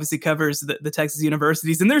somebody who obviously covers the Texas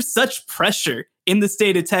universities, and there's such pressure in the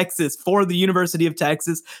state of Texas for the University of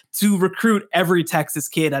Texas to recruit every Texas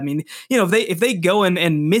kid. If they go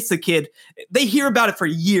and miss a kid, they hear about it for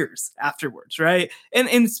years afterwards, right? And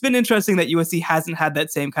it's been interesting that USC hasn't had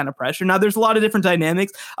that same kind of pressure. Now, there's a lot of different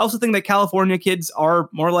dynamics. I also think that California kids are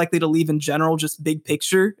more likely to leave in general, just big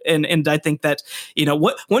picture. And I think that,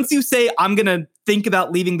 once you say, I'm going to think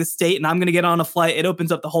about leaving the state and I'm going to get on a flight, it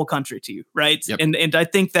opens up the whole country to you, right? Yep. And I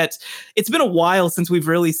think that it's been a while since we've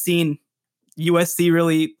really seen USC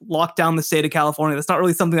really lock down the state of California. That's not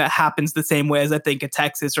really something that happens the same way as I think a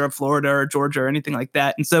Texas or a Florida or Georgia or anything like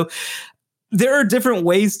that. And so there are different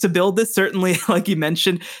ways to build this. Certainly, like you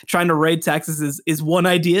mentioned, trying to raid Texas is one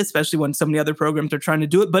idea, especially when so many other programs are trying to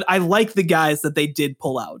do it. But I like the guys that they did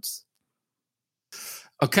pull out.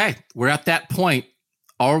 Okay, we're at that point.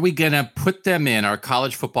 Are we going to put them in our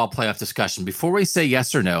college football playoff discussion? Before we say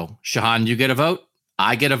yes or no, Shahan, you get a vote,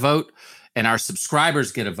 I get a vote, and our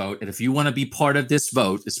subscribers get a vote. And if you want to be part of this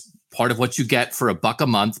vote, it's part of what you get for $1 a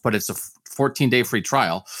month, but it's a 14-day free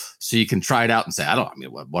trial. So you can try it out and say,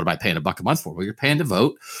 what am I paying $1 a month for? Well, you're paying to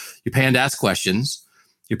vote. You're paying to ask questions.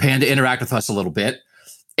 You're paying to interact with us a little bit.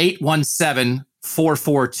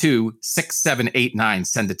 817-442-6789.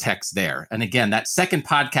 Send a text there. And again, that second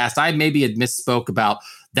podcast, I maybe had misspoke about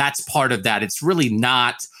that's part of that. It's really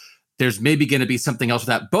not. There's maybe going to be something else with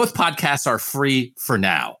that. Both podcasts are free for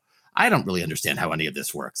now. I don't really understand how any of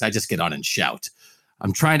this works. I just get on and shout.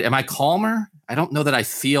 Am I calmer? I don't know that I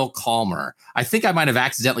feel calmer. I think I might have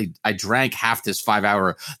I drank half this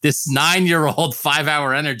 9-year-old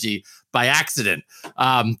 5-hour energy by accident.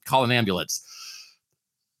 Call an ambulance.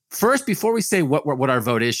 First, before we say what our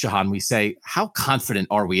vote is, Shahan, we say, how confident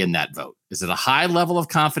are we in that vote? Is it a high level of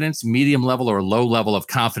confidence, medium level, or low level of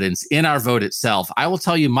confidence in our vote itself? I will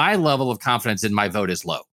tell you my level of confidence in my vote is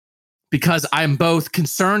low, because I'm both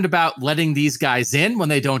concerned about letting these guys in when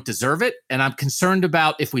they don't deserve it, and I'm concerned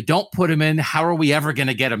about if we don't put them in, how are we ever going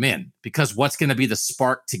to get them in? Because what's going to be the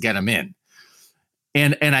spark to get them in?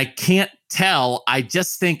 And I can't tell. I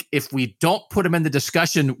just think if we don't put them in the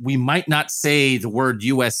discussion, we might not say the word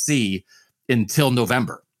USC until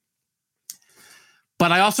November.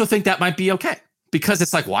 But I also think that might be okay, because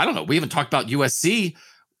it's like, well, I don't know. We haven't talked about USC,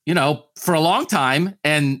 for a long time,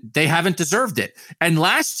 and they haven't deserved it. And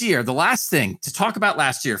last year, the last thing to talk about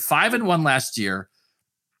last year, 5-1 last year,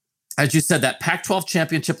 as you said, that Pac-12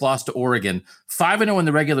 championship loss to Oregon, 5-0 in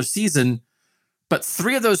the regular season, but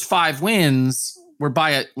 3 of those 5 wins were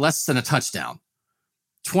by less than a touchdown.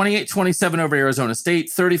 28-27 over Arizona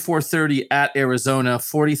State, 34-30 at Arizona,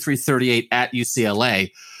 43-38 at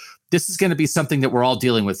UCLA. This is going to be something that we're all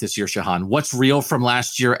dealing with this year, Shahan. What's real from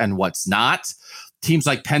last year and what's not? Teams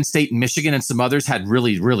like Penn State and Michigan and some others had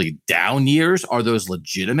really, really down years. Are those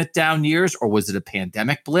legitimate down years, or was it a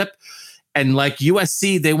pandemic blip? And like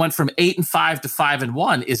USC, they went from 8-5 to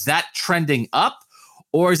 5-1. Is that trending up?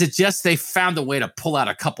 Or is it just they found a way to pull out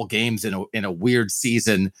a couple games in a weird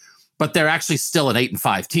season, but they're actually still an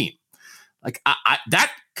 8-5 team? Like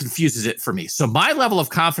that confuses it for me. So my level of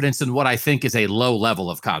confidence in what I think is a low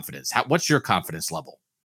level of confidence. What's your confidence level?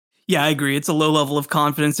 Yeah, I agree. It's a low level of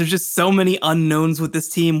confidence. There's just so many unknowns with this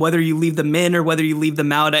team, whether you leave them in or whether you leave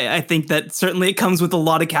them out. I think that certainly it comes with a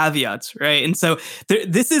lot of caveats, right? And so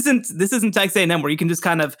this isn't Texas A&M where you can just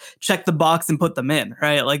kind of check the box and put them in,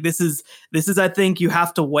 right? Like this is I think you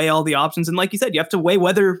have to weigh all the options, and like you said, you have to weigh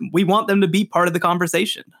whether we want them to be part of the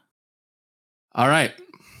conversation. All right,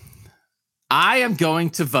 I am going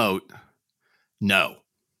to vote no.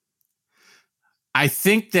 I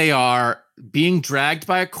think they are being dragged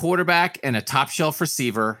by a quarterback and a top shelf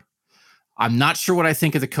receiver. I'm not sure what I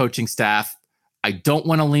think of the coaching staff. I don't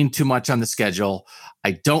want to lean too much on the schedule.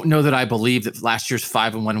 I don't know that I believe that last year's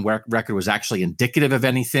 5-1 record was actually indicative of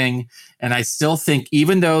anything. And I still think,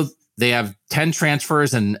 even though they have 10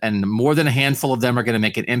 transfers and more than a handful of them are going to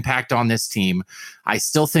make an impact on this team, I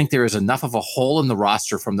still think there is enough of a hole in the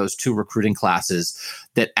roster from those 2 recruiting classes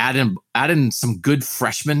that add in some good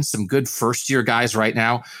freshmen, some good first-year guys right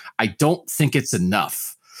now. I don't think it's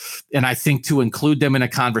enough. And I think to include them in a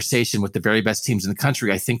conversation with the very best teams in the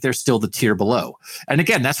country, I think they're still the tier below. And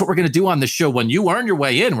again, that's what we're going to do on the show. When you earn your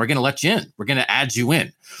way in, we're going to let you in. We're going to add you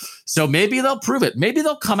in. So maybe they'll prove it. Maybe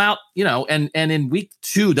they'll come out, and in week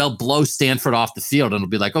 2, they'll blow Stanford off the field, and it'll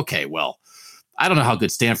be like, okay, well, I don't know how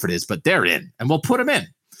good Stanford is, but they're in, and we'll put them in.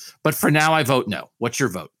 But for now, I vote no. What's your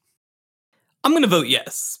vote? I'm going to vote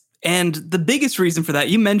yes. And the biggest reason for that,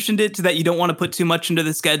 you mentioned it, that you don't want to put too much into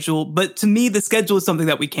the schedule. But to me, the schedule is something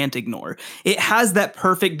that we can't ignore. It has that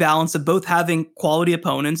perfect balance of both having quality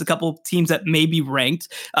opponents, a couple of teams that may be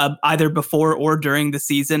ranked either before or during the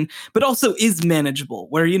season, but also is manageable,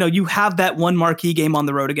 where, you have that one marquee game on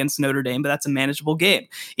the road against Notre Dame, but that's a manageable game.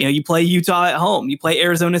 You play Utah at home, you play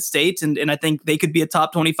Arizona State, and I think they could be a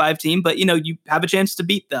top 25 team, but, you have a chance to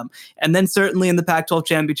beat them. And then certainly in the Pac-12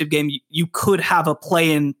 championship game, you could have a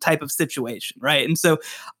play-in type of situation, right? And so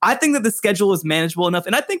I think that the schedule is manageable enough.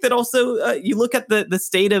 And I think that also you look at the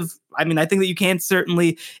state of, I think that you can't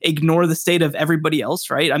certainly ignore the state of everybody else,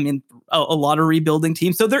 right? A lot of rebuilding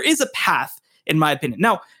teams. So there is a path, in my opinion.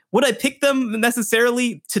 Now, would I pick them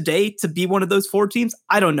necessarily today to be one of those 4 teams?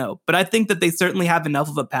 I don't know. But I think that they certainly have enough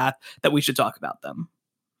of a path that we should talk about them.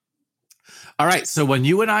 All right. So when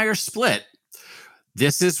you and I are split,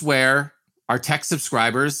 this is where our tech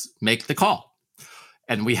subscribers make the call.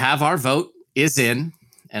 And we have our vote is in.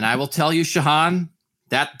 And I will tell you, Shahan,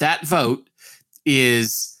 that vote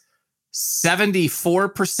is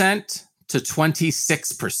 74% to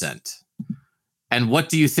 26%. And what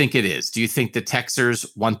do you think it is? Do you think the Texers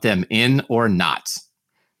want them in or not?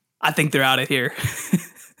 I think they're out of here.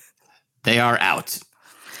 They are out.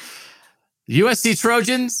 USC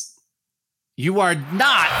Trojans, you are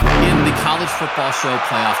not in the college football show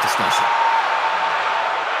playoff discussion.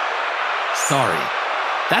 Sorry.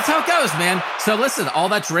 That's how it goes, man. So listen, all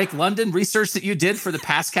that Drake London research that you did for the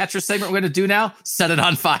pass catcher segment we're going to do now, set it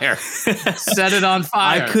on fire. Set it on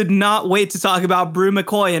fire. I could not wait to talk about Brew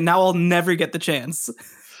McCoy, and now I'll never get the chance.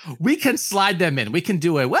 We can slide them in. We can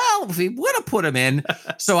do it. Well, if we would have put them in.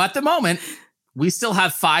 So at the moment, we still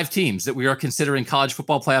have 5 teams that we are considering college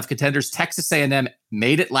football playoff contenders. Texas A&M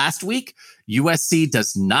made it last week. USC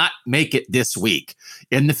does not make it this week.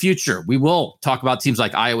 In the future, we will talk about teams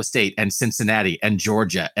like Iowa State and Cincinnati and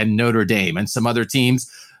Georgia and Notre Dame and some other teams,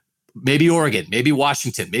 maybe Oregon, maybe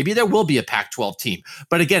Washington. Maybe there will be a Pac-12 team.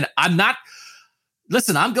 But again, I'm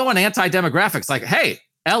going anti-demographics. Like, hey,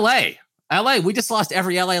 LA, we just lost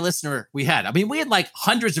every LA listener we had. I mean, we had like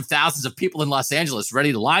hundreds of thousands of people in Los Angeles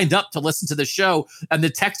ready to lined up to listen to the show. And the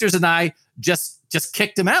Texters and I just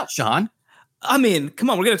kicked them out, Sean. I mean, come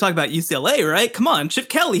on, we're going to talk about UCLA, right? Come on, Chip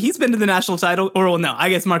Kelly, he's been to the national title. Or, well, no, I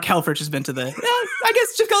guess Mark Helfrich has been to the... Yeah, I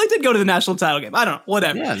guess Chip Kelly did go to the national title game. I don't know,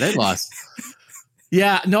 whatever. Yeah, they lost.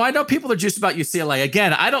 Yeah, no, I know people are juiced about UCLA.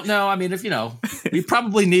 Again, I don't know. I mean, we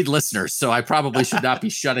probably need listeners, so I probably should not be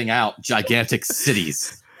shutting out gigantic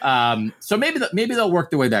cities. So maybe they'll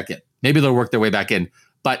work their way back in.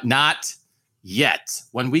 But not yet.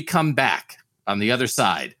 When we come back on the other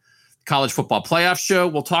side, college football playoff show,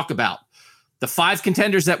 we'll talk about the 5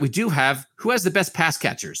 contenders that we do have. Who has the best pass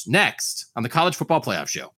catchers? Next on the college football playoff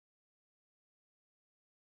show.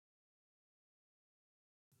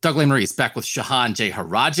 Doug Maurice back with Shahan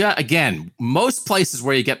Jeharaja. Again, most places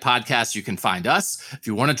where you get podcasts, you can find us. If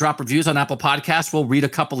you want to drop reviews on Apple Podcasts, we'll read a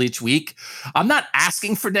couple each week. I'm not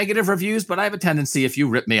asking for negative reviews, but I have a tendency, if you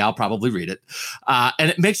rip me, I'll probably read it.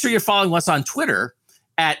 And make sure you're following us on Twitter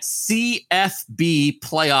at CFB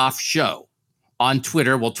Playoff Show. On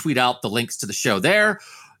Twitter, we'll tweet out the links to the show there.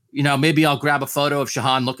 Maybe I'll grab a photo of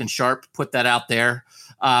Shahan looking sharp, put that out there.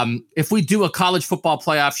 If we do a college football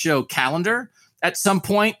playoff show calendar, at some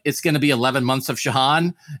point, it's going to be 11 months of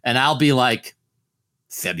Shahan, and I'll be like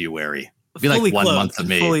February. It'll be like 1 month of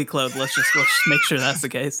me. Fully clothed. Let's just make sure that's the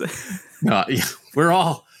case. Yeah,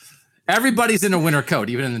 everybody's in a winter coat,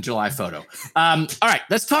 even in the July photo. All right,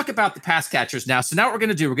 let's talk about the pass catchers now. So now what we're going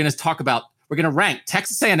to do, we're going to rank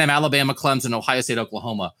Texas A&M, Alabama, Clemson, Ohio State,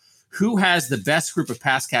 Oklahoma. Who has the best group of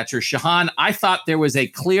pass catchers? Shahan, I thought there was a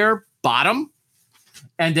clear bottom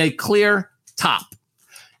and a clear top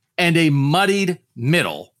and a muddied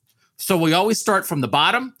middle. So we always start from the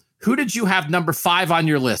bottom. Who did you have number 5 on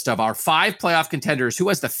your list of our 5 playoff contenders? Who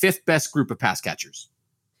has the 5th best group of pass catchers?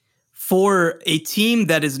 For a team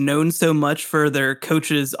that is known so much for their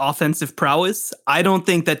coach's offensive prowess, I don't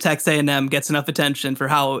think that Texas A&M gets enough attention for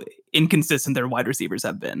how inconsistent their wide receivers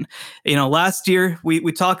have been. Last year,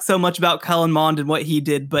 we talked so much about Kellen Mond and what he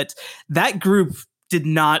did, but that group did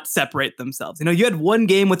not separate themselves. You had one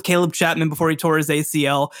game with Caleb Chapman before he tore his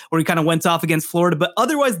ACL where he kind of went off against Florida, but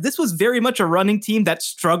otherwise this was very much a running team that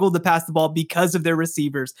struggled to pass the ball because of their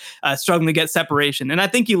receivers struggling to get separation. And I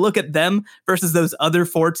think you look at them versus those other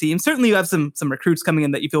 4 teams, certainly you have some recruits coming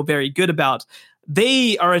in that you feel very good about.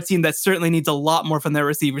 They are a team that certainly needs a lot more from their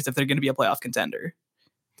receivers if they're going to be a playoff contender.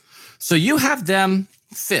 So you have them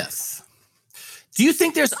 5th. Do you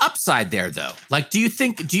think there's upside there, though? Do you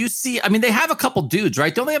see, they have a couple dudes,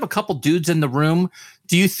 right? Don't they have a couple dudes in the room?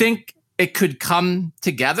 Do you think it could come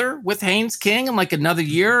together with Haynes King in another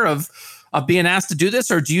year of being asked to do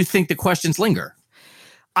this? Or do you think the questions linger?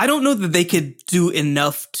 I don't know that they could do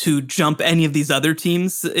enough to jump any of these other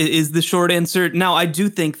teams is the short answer. Now, I do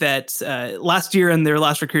think that last year in their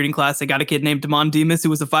last recruiting class, they got a kid named Damon Demas, who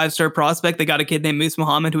was a 5-star prospect. They got a kid named Moose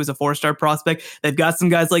Muhammad, who was a 4-star prospect. They've got some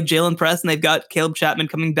guys like Jalen Press, and they've got Caleb Chapman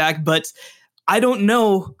coming back. But I don't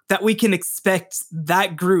know that we can expect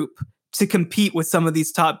that group to compete with some of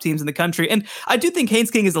these top teams in the country. And I do think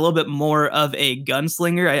Haynes King is a little bit more of a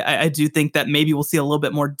gunslinger. I do think that maybe we'll see a little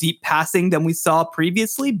bit more deep passing than we saw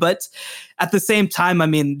previously. But at the same time,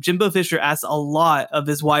 Jimbo Fisher asks a lot of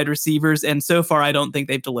his wide receivers, and so far I don't think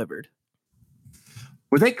they've delivered.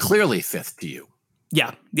 Were they clearly 5th to you?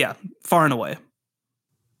 Yeah, far and away.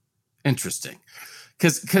 Interesting.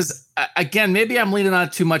 Because again, maybe I'm leaning on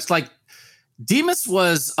it too much. Demas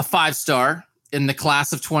was a 5-star in the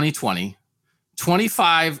class of 2020,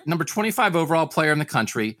 number 25 overall player in the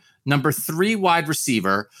country, number 3 wide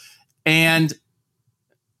receiver. And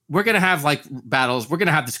we're going to have like battles. We're going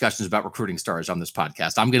to have discussions about recruiting stars on this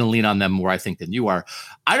podcast. I'm going to lean on them more, I think, than you are.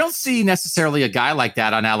 I don't see necessarily a guy like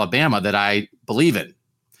that on Alabama that I believe in.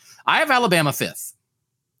 I have Alabama 5th.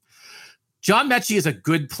 John Mechie is a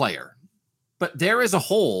good player, but there is a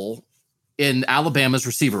hole in Alabama's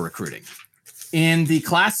receiver recruiting. In the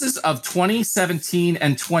classes of 2017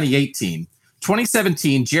 and 2018,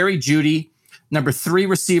 2017, Jerry Jeudy, number 3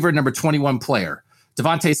 receiver, number 21 player.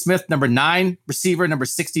 Devontae Smith, number 9 receiver, number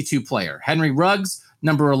 62 player. Henry Ruggs,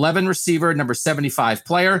 number 11 receiver, number 75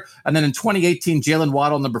 player. And then in 2018, Jalen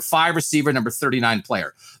Waddle, number 5 receiver, number 39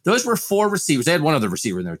 player. Those were 4 receivers. They had one other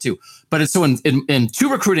receiver in there too. But so in 2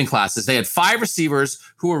 recruiting classes, they had 5 receivers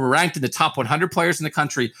who were ranked in the top 100 players in the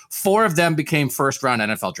country. 4 of them became first-round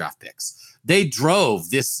NFL draft picks. They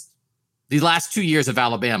drove this. The last 2 years of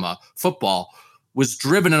Alabama football was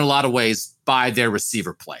driven in a lot of ways by their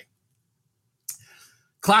receiver play.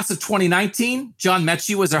 Class of 2019, John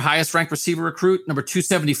Mechie was their highest ranked receiver recruit, number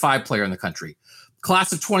 275 player in the country.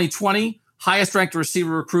 Class of 2020, highest ranked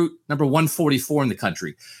receiver recruit, number 144 in the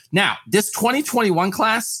country. Now, this 2021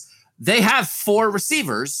 class, they have 4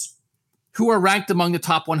 receivers who are ranked among the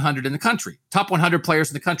top 100 in the country, top 100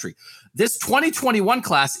 players in the country. This 2021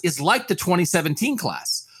 class is like the 2017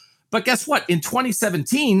 class. But guess what? In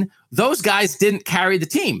 2017, those guys didn't carry the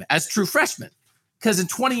team as true freshmen. Because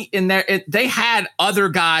they had other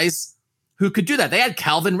guys who could do that. They had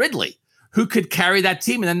Calvin Ridley who could carry that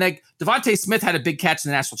team. And then Devontae Smith had a big catch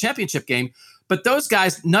in the national championship game. But those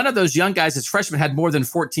guys, none of those young guys as freshmen had more than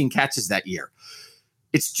 14 catches that year.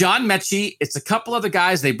 It's John Mechie. It's a couple other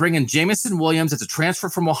guys. They bring in Jamison Williams. It's a transfer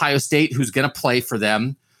from Ohio State who's going to play for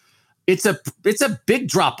them. It's a big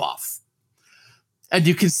drop-off. And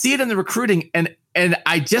you can see it in the recruiting. And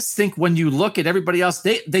I just think when you look at everybody else,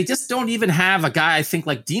 they just don't even have a guy, I think,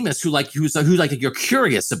 like Demas, who you're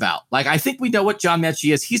curious about. Like, I think we know what John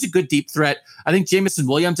Mechie is. He's a good deep threat. I think Jamison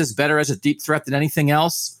Williams is better as a deep threat than anything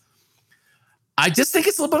else. I just think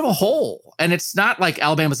it's a little bit of a hole. And it's not like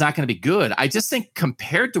Alabama's not going to be good. I just think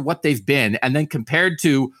compared to what they've been, and then compared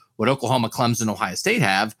to what Oklahoma, Clemson, Ohio State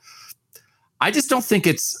have, I just don't think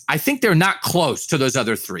I think they're not close to those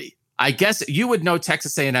other 3. I guess you would know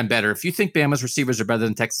Texas A&M better if you think Bama's receivers are better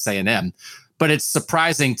than Texas A&M, but it's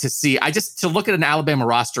surprising to see. To look at an Alabama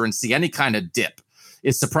roster and see any kind of dip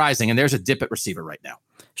is surprising, and there's a dip at receiver right now.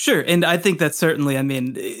 Sure, and I think that's certainly,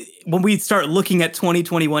 when we start looking at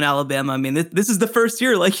 2021 Alabama, this is the first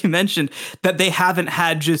year, like you mentioned, that they haven't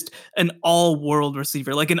had just an all-world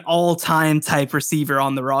receiver, like an all-time type receiver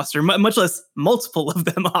on the roster, much less multiple of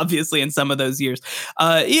them, obviously, in some of those years.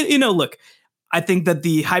 Look, I think that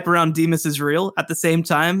the hype around Demas is real. At the same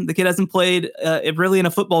time, the kid hasn't played really in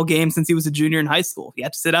a football game since he was a junior in high school. He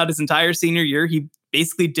had to sit out his entire senior year. He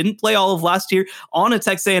basically didn't play all of last year on a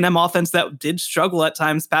Texas A&M offense that did struggle at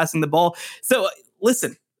times passing the ball. So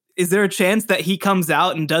listen, is there a chance that he comes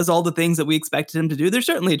out and does all the things that we expected him to do? There's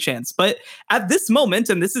certainly a chance. But at this moment,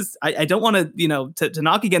 and this is, I don't want to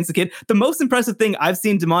knock against the kid, the most impressive thing I've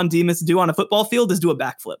seen Damon Demas do on a football field is do a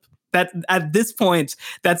backflip. That at this point,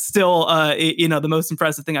 that's still, the most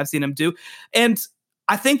impressive thing I've seen him do. And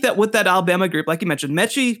I think that with that Alabama group, like you mentioned,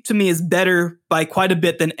 Mechie to me is better by quite a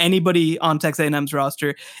bit than anybody on Texas A&M's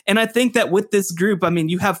roster. And I think that with this group,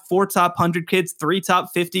 you have 4 top 100 kids, 3 top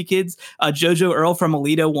 50 kids. JoJo Earl from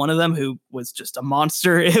Aledo, one of them who was just a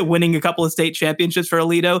monster, winning a couple of state championships for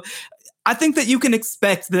Aledo. I think that you can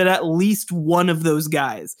expect that at least one of those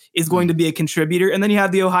guys is going to be a contributor. And then you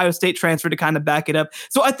have the Ohio State transfer to kind of back it up.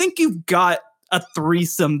 So I think you've got a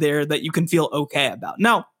threesome there that you can feel okay about.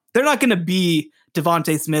 Now, they're not going to be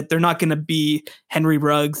Devontae Smith. They're not going to be Henry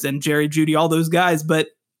Ruggs and Jerry Jeudy, all those guys. But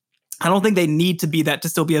I don't think they need to be that to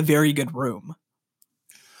still be a very good room.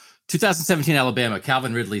 2017 Alabama,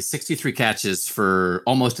 Calvin Ridley, 63 catches for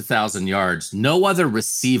almost 1,000 yards. No other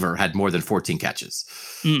receiver had more than 14 catches.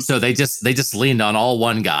 So they just leaned on all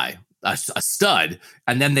one guy, a stud,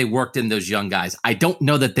 and then they worked in those young guys. I don't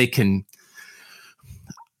know that they can.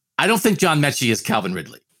 I don't think John Mechie is Calvin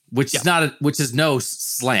Ridley, which is no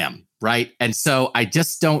slam, right? And so I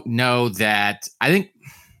just don't know that. I think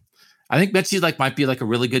Mechie might be a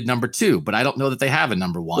really good number 2, but I don't know that they have a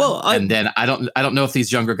number 1. Well, and then I don't know if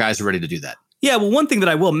these younger guys are ready to do that. Yeah, well, one thing that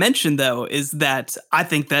I will mention, though, is that I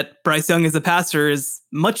think that Bryce Young as a passer is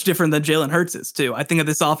much different than Jalen Hurts is, too. I think that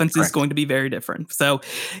this offense is going to be very different. So,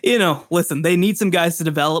 listen, they need some guys to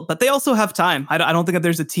develop, but they also have time. I don't think that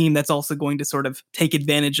there's a team that's also going to sort of take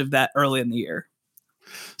advantage of that early in the year.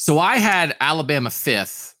 So I had Alabama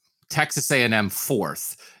 5th, Texas A&M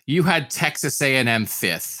 4th. You had Texas A&M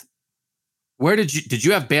 5th. Where did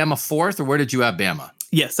you have Bama 4th, or where did you have Bama?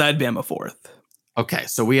 Yes, I had Bama 4th. Okay,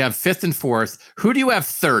 so we have 5th and 4th. Who do you have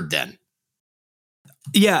 3rd then?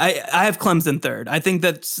 Yeah, I have Clemson 3rd. I think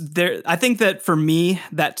that's there. I think that for me,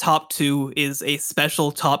 that top 2 is a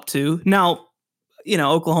special top 2. Now,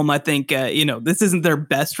 Oklahoma, I think, this isn't their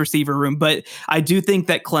best receiver room, but I do think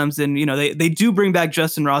that Clemson, they do bring back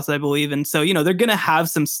Justin Ross, I believe. And so, they're going to have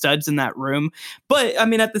some studs in that room. But I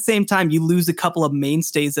mean, at the same time, you lose a couple of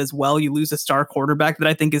mainstays as well. You lose a star quarterback that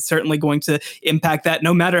I think is certainly going to impact that,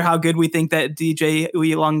 no matter how good we think that DJ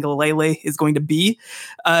Uiagalelei is going to be.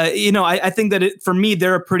 I think that for me,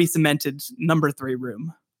 they're a pretty cemented number 3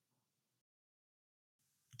 room.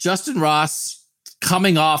 Justin Ross,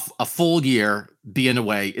 coming off a full year being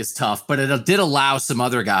away is tough, but it did allow some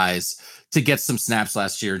other guys to get some snaps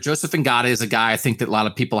last year. Joseph Ngata is a guy I think that a lot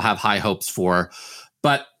of people have high hopes for,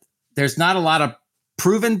 but there's not a lot of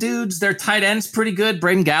proven dudes. Their tight end's pretty good.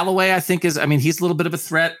 Braden Galloway, I think he's a little bit of a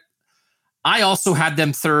threat. I also had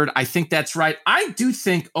them 3rd. I think that's right. I do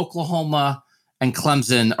think Oklahoma and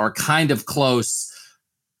Clemson are kind of close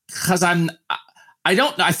because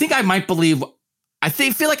I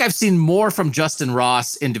feel like I've seen more from Justin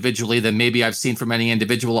Ross individually than maybe I've seen from any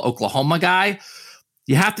individual Oklahoma guy.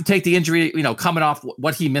 You have to take the injury, coming off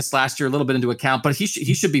what he missed last year a little bit into account, but he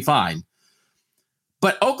should be fine.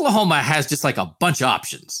 But Oklahoma has just like a bunch of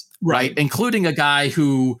options, right? Including a guy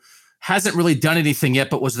who hasn't really done anything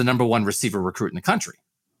yet, but was the number 1 receiver recruit in the country.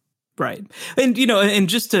 Right. And, and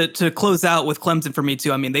just to close out with Clemson for me,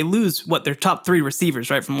 too, I mean, they lose their top 3 receivers,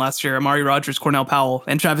 right, from last year. Amari Rodgers, Cornell Powell,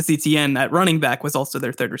 and Travis Etienne at running back was also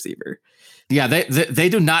their 3rd receiver. Yeah, they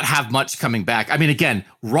do not have much coming back. I mean, again,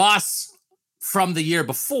 Ross from the year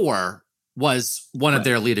before was one of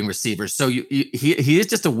their leading receivers. So he is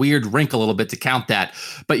just a weird wrinkle a little bit to count that.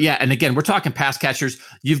 But yeah, and again, we're talking pass catchers.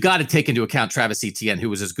 You've got to take into account Travis Etienne, who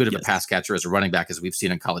was as good of a pass catcher as a running back as we've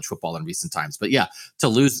seen in college football in recent times. But yeah, to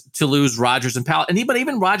lose Rodgers and Powell, and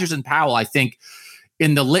even Rodgers and Powell, I think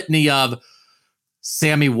in the litany of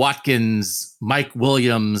Sammy Watkins, Mike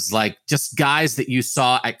Williams, like just guys that you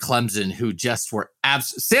saw at Clemson who just were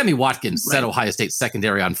Sammy Watkins set Ohio State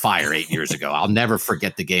secondary on fire 8 years ago. I'll never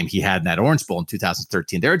forget the game he had in that Orange Bowl in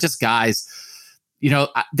 2013. There are just guys, they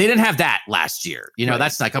didn't have that last year.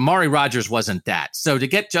 That's like Amari Rodgers wasn't that. So to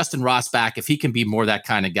get Justin Ross back, if he can be more that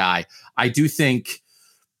kind of guy, I do think,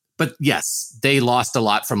 but yes, they lost a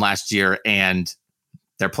lot from last year and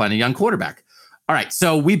they're playing a young quarterback. All right,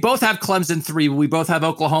 so we both have Clemson 3. We both have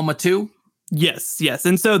Oklahoma 2. Yes.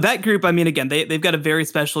 And so that group, I mean, again, they've got a very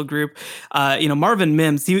special group. Marvin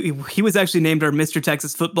Mims, he was actually named our Mr.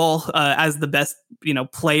 Texas Football as the best,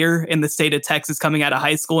 player in the state of Texas coming out of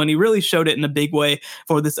high school. And he really showed it in a big way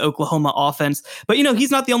for this Oklahoma offense. But,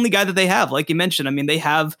 he's not the only guy that they have. Like you mentioned, I mean, they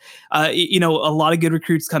have, a lot of good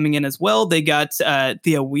recruits coming in as well. They got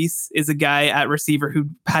Theo Weiss is a guy at receiver who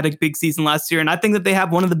had a big season last year. And I think that they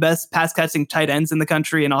have one of the best pass catching tight ends in the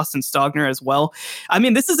country in Austin Stogner as well. I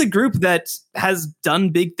mean, this is a group that has done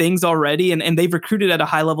big things already, and they've recruited at a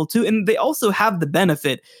high level too. And they also have the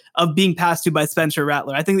benefit of being passed to by Spencer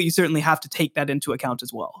Rattler. I think that you certainly have to take that into account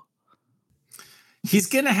as well. He's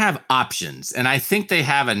going to have options, and I think they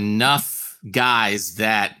have enough guys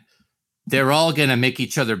that they're all going to make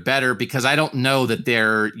each other better, because I don't know that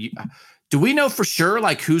do we know for sure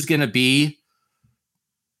like who's going to be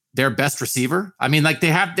their best receiver? I mean, like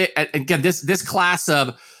again, this class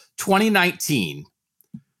of 2019,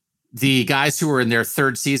 the guys who are in their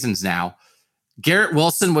 3rd seasons now, Garrett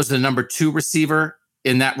Wilson was the number 2 receiver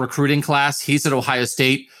in that recruiting class. He's at Ohio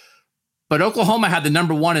State. But Oklahoma had the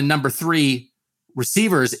number 1 and number 3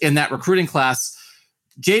 receivers in that recruiting class.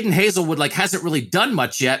 Jaden Hazelwood hasn't really done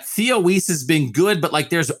much yet. Theo Weiss has been good, but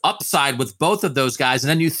there's upside with both of those guys. And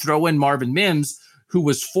then you throw in Marvin Mims, who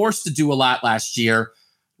was forced to do a lot last year.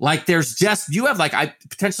 You have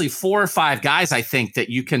potentially 4 or 5 guys, I think, that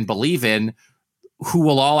you can believe in, who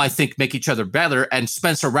will all, I think, make each other better. And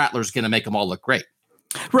Spencer Rattler's going to make them all look great.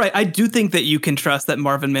 Right. I do think that you can trust that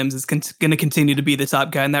Marvin Mims is going to continue to be the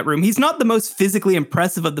top guy in that room. He's not the most physically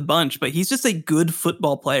impressive of the bunch, but he's just a good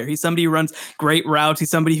football player. He's somebody who runs great routes. He's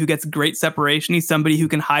somebody who gets great separation. He's somebody who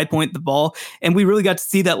can high point the ball. And we really got to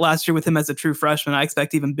see that last year with him as a true freshman. I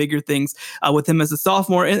expect even bigger things with him as a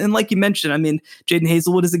sophomore. And like you mentioned, I mean, Jaden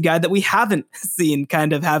Hazelwood is a guy that we haven't seen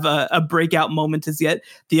kind of have a breakout moment as yet.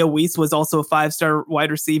 Theo Weiss was also a 5-star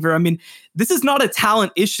wide receiver. I mean, this is not a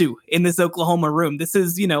talent issue in this Oklahoma room. This is,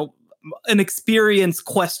 an experience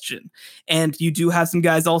question. And you do have some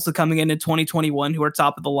guys also coming in 2021 who are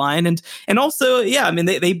top of the line. And also, yeah, I mean,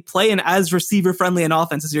 they play an as receiver friendly an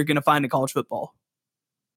offense as you're going to find in college football.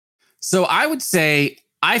 So I would say,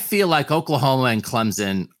 I feel like Oklahoma and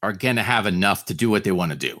Clemson are going to have enough to do what they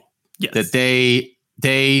want to do. Yes. That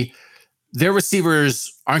their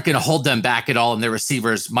receivers aren't going to hold them back at all, and their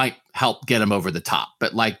receivers might help get them over the top.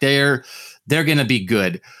 But like they're going to be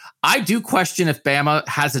good. I do question if Bama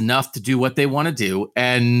has enough to do what they want to do,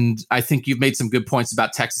 and I think you've made some good points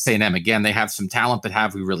about Texas A&M. Again, they have some talent, but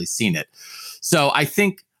have we really seen it? So I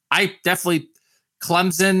think I definitely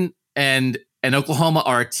Clemson and Oklahoma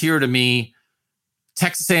are a tier to me.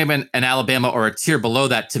 Texas A&M and Alabama are a tier below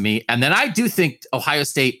that to me, and then I do think Ohio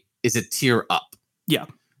State is a tier up. Yeah.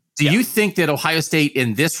 Do you think that Ohio State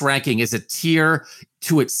in this ranking is a tier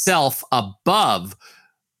to itself above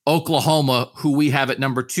Oklahoma, who we have at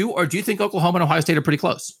number 2, or do you think Oklahoma and Ohio State are pretty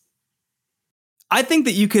close? I think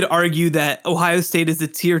that you could argue that Ohio State is a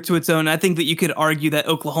tier to its own. I think that you could argue that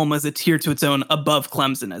Oklahoma is a tier to its own above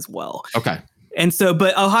Clemson as well. Okay. And so,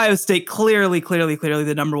 but Ohio State clearly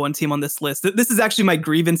the number 1 team on this list. This is actually my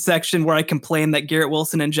grievance section where I complain that Garrett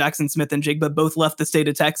Wilson and Jackson Smith and Jigba both left the state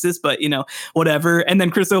of Texas, but whatever. And then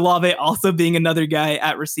Chris Olave also being another guy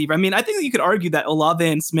at receiver. I mean, I think that you could argue that Olave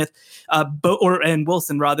and Smith, and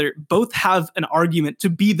Wilson rather, both have an argument to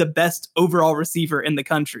be the best overall receiver in the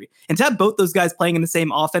country. And to have both those guys playing in the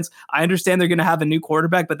same offense, I understand they're going to have a new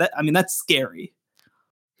quarterback, but that's scary.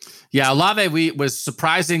 Yeah, Olave was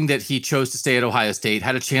surprising that he chose to stay at Ohio State,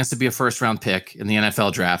 had a chance to be a first-round pick in the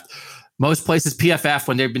NFL draft. Most places, PFF,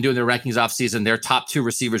 when they've been doing their rankings offseason, their top 2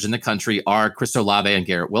 receivers in the country are Chris Olave and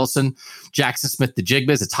Garrett Wilson. Jackson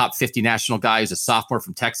Smith-Njigba is a top 50 national guy. He's a sophomore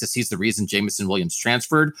from Texas. He's the reason Jamison Williams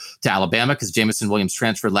transferred to Alabama, because Jamison Williams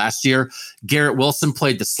transferred last year. Garrett Wilson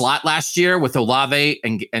played the slot last year with Olave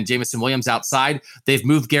and Jamison Williams outside. They've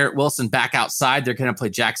moved Garrett Wilson back outside. They're going to play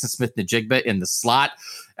Jackson Smith-Njigba in the slot.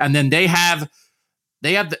 And then they have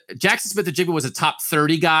Jackson Smith-Njigba was a top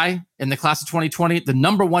 30 guy in the class of 2020. The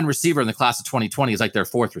number 1 receiver in the class of 2020 is like their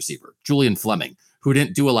 4th receiver, Julian Fleming, who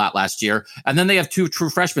didn't do a lot last year. And then they have 2 true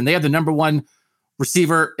freshmen. They have the number 1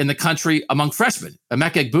 receiver in the country among freshmen,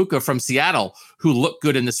 Emeka Egbuka from Seattle, who looked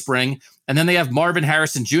good in the spring. And then they have Marvin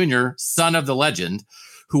Harrison Jr., son of the legend,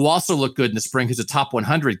 who also looked good in the spring, who's a top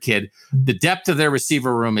 100 kid. The depth of their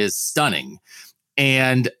receiver room is stunning.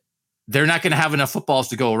 And they're not going to have enough footballs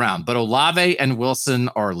to go around. But Olave and Wilson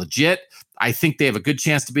are legit. I think they have a good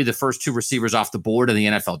chance to be the first 2 receivers off the board in the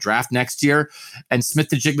NFL draft next year. And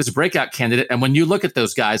Smith-Njigba is a breakout candidate. And when you look at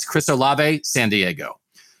those guys, Chris Olave, San Diego.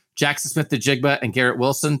 Jackson Smith-Njigba and Garrett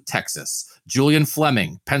Wilson, Texas. Julian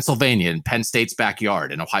Fleming, Pennsylvania, in Penn State's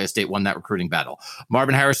backyard. And Ohio State won that recruiting battle.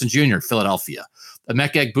 Marvin Harrison Jr., Philadelphia.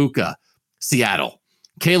 Emeka Egbuka, Seattle.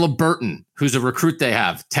 Caleb Burton, who's a recruit they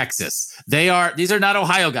have, Texas. These are not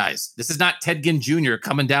Ohio guys. This is not Ted Ginn Jr.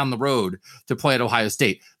 coming down the road to play at Ohio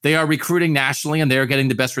State. They are recruiting nationally, and they are getting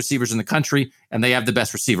the best receivers in the country, and they have the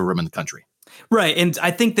best receiver room in the country. Right. And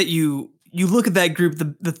I think that you look at that group,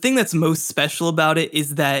 the thing that's most special about it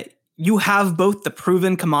is that you have both the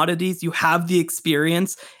proven commodities, you have the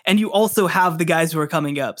experience, and you also have the guys who are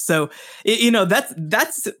coming up. So,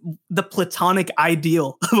 that's the platonic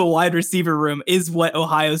ideal of a wide receiver room is what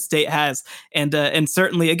Ohio State has. And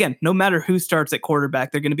certainly, again, no matter who starts at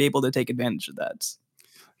quarterback, they're going to be able to take advantage of that.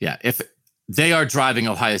 Yeah, if they are driving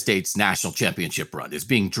Ohio State's national championship run, is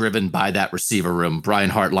being driven by that receiver room. Brian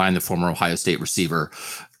Hartline, the former Ohio State receiver,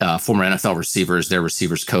 former NFL receivers, their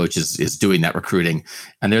receivers coach is doing that recruiting,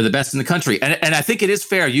 and they're the best in the country. And I think it is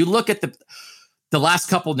fair. You look at the last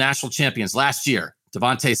couple national champions last year,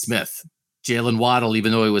 Devontae Smith, Jalen Waddle,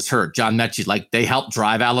 even though he was hurt, John Mechie, like they helped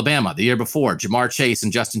drive Alabama the year before, Jamar Chase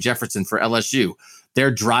and Justin Jefferson for LSU.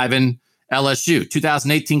 They're driving LSU.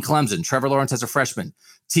 2018 Clemson, Trevor Lawrence as a freshman.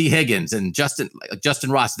 T. Higgins and Justin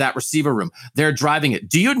Ross, that receiver room, they're driving it.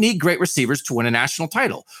 Do you need great receivers to win a national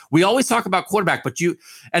title? We always talk about quarterback, but does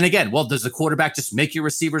the quarterback just make your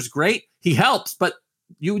receivers great? He helps, but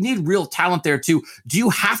you need real talent there too. Do you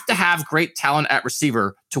have to have great talent at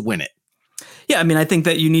receiver to win it? Yeah, I mean, I think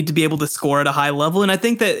that you need to be able to score at a high level. And I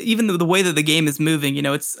think that even the way that the game is moving,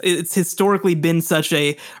 it's historically been such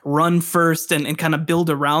a run first and kind of build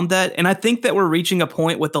around that. And I think that we're reaching a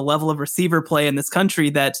point with the level of receiver play in this country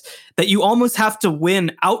that you almost have to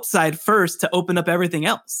win outside first to open up everything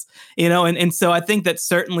else, and so I think that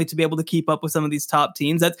certainly to be able to keep up with some of these top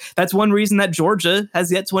teams, that's one reason that Georgia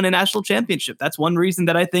has yet to win a national championship. That's one reason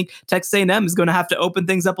that I think Texas A&M is going to have to open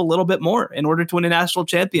things up a little bit more in order to win a national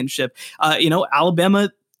championship.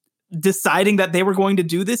 Alabama deciding that they were going to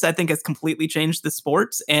do this, I think, has completely changed the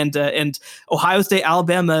sports. And Ohio State,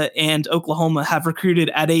 Alabama, and Oklahoma have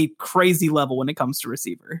recruited at a crazy level when it comes to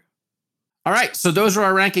receiver. All right, so those are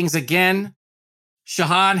our rankings again.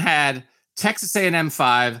 Shahan had Texas A&M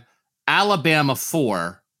 5, Alabama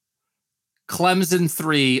 4, Clemson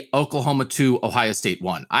 3, Oklahoma 2, Ohio State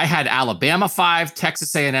 1. I had Alabama 5,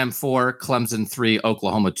 Texas A&M 4, Clemson 3,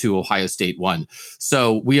 Oklahoma 2, Ohio State 1.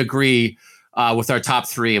 So we agree with our top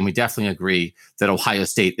 3, and we definitely agree that Ohio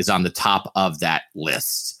State is on the top of that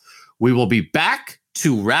list. We will be back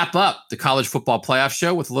to wrap up the college football playoff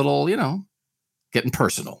show with a little, getting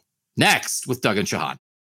personal. Next with Doug and Shahan.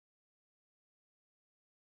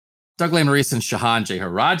 Doug Maurice and Shahan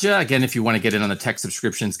Jeharaja. Again, if you want to get in on the text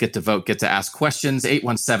subscriptions, get to vote, get to ask questions,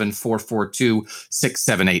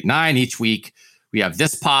 817-442-6789. Each week, we have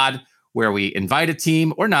this pod where we invite a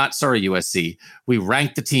team, or not, sorry, USC. We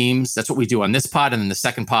rank the teams. That's what we do on this pod. And then the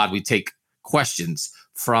second pod, we take questions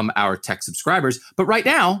from our tech subscribers. But right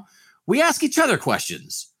now, we ask each other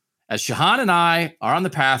questions as Shahan and I are on the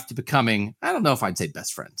path to becoming, I don't know if I'd say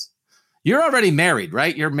best friends. You're already married,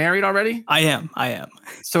 right? You're married already? I am.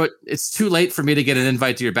 So it's too late for me to get an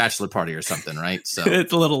invite to your bachelor party or something, right? So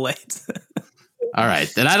it's a little late. All right.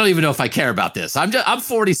 Then I don't even know if I care about this. I'm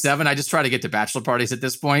 47. I just try to get to bachelor parties at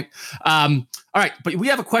this point. All right. But we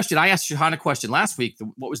have a question. I asked Shahan a question last week.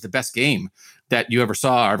 What was the best game that you ever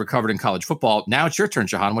saw or ever covered in college football? Now it's your turn,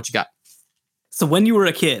 Shahan. What you got? So when you were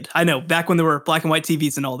a kid, I know back when there were black and white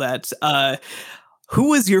TVs and all that,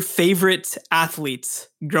 who was your favorite athlete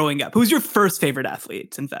growing up? Who was your first favorite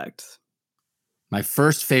athlete, in fact? My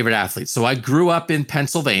first favorite athlete. So I grew up in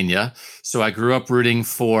Pennsylvania. So I grew up rooting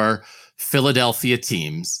for Philadelphia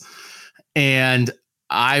teams. And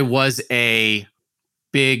I was a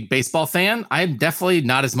big baseball fan. I'm definitely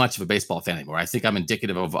not as much of a baseball fan anymore. I think I'm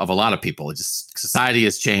indicative of a lot of people. It's just society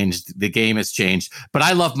has changed. The game has changed. But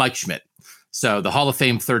I love Mike Schmidt. So the Hall of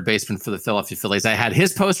Fame third baseman for the Philadelphia Phillies. I had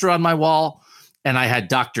his poster on my wall. And I had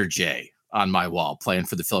Dr. J on my wall playing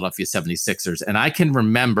for the Philadelphia 76ers. And I can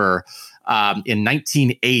remember in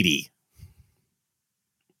 1980.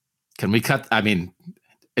 Can we cut? I mean,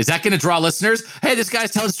 is that going to draw listeners? Hey, this guy's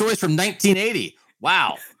telling stories from 1980.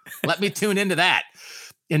 Wow. Let me tune into that.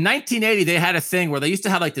 In 1980, they had a thing where they used to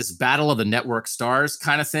have like this Battle of the Network Stars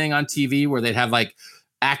kind of thing on TV where they'd have like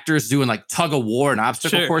actors doing like tug of war and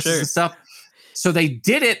obstacle courses and stuff. So they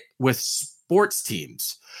did it with sports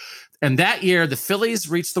teams. And that year, the Phillies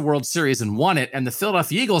reached the World Series and won it. And the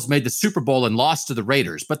Philadelphia Eagles made the Super Bowl and lost to the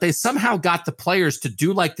Raiders. But they somehow got the players to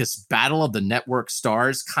do like this Battle of the Network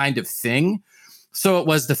Stars kind of thing. So it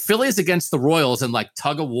was the Phillies against the Royals in like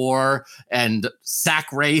tug of war and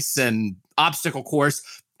sack race and obstacle course.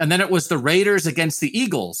 And then it was the Raiders against the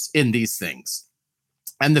Eagles in these things.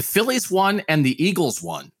 And the Phillies won and the Eagles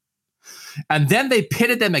won. And then they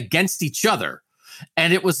pitted them against each other.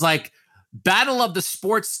 And it was like, Battle of the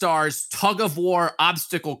Sports Stars, tug of war,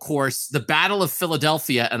 obstacle course, the Battle of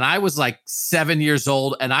Philadelphia. And I was like 7 years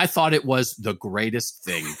old, and I thought it was the greatest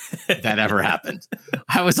thing that ever happened.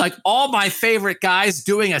 I was like, all my favorite guys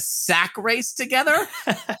doing a sack race together.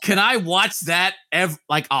 Can I watch that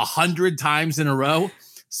like 100 times in a row?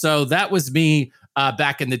 So that was me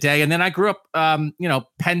back in the day. And then I grew up,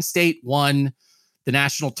 Penn State won the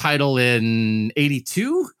national title in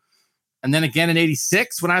 82. And then again in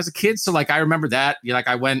 86 when I was a kid. So like, I remember that,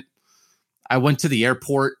 I went to the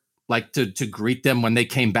airport, like to greet them when they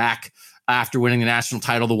came back after winning the national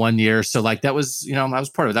title the one year. So like, that was, I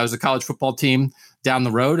was part of it. That was a college football team down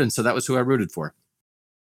the road. And so that was who I rooted for.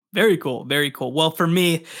 Very cool. Very cool. Well, for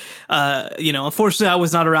me, unfortunately, I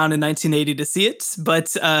was not around in 1980 to see it,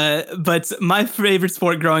 but my favorite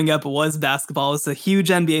sport growing up was basketball. I was a huge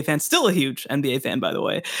NBA fan, still a huge NBA fan, by the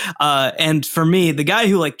way. And for me, the guy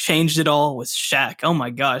who like changed it all was Shaq. Oh my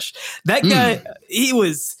gosh, that guy, he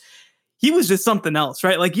was just something else,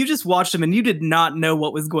 right? Like you just watched him and you did not know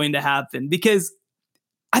what was going to happen, because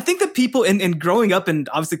I think that people in growing up and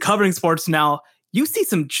obviously covering sports now, you see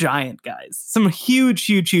some giant guys, some huge,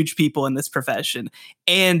 huge, huge people in this profession.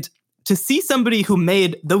 And to see somebody who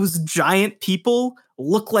made those giant people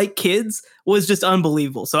look like kids was just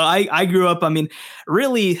unbelievable. So I grew up,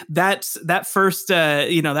 really that first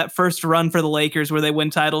run for the Lakers where they win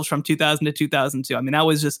titles from 2000 to 2002. That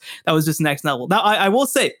was just next level. Now, I will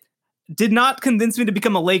say, did not convince me to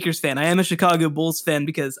become a Lakers fan. I am a Chicago Bulls fan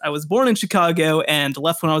because I was born in Chicago and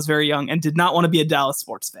left when I was very young and did not want to be a Dallas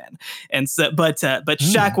sports fan. And so, but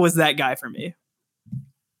Shaq was that guy for me.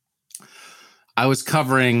 I was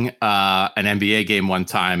covering an NBA game one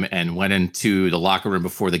time and went into the locker room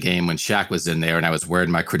before the game when Shaq was in there, and I was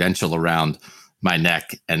wearing my credential around my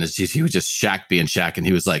neck, and he was just Shaq being Shaq, and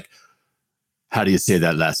he was like, "How do you say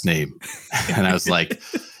that last name?" And I was like,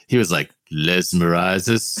 he was like,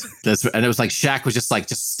 Lesmerizes. And it was like Shaq was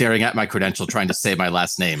just staring at my credential trying to say my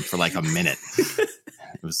last name for like a minute.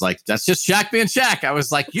 It was like, that's just Shaq being Shaq. I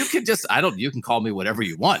was like, you can call me whatever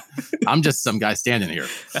you want. I'm just some guy standing here.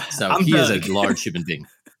 So he is a large human being.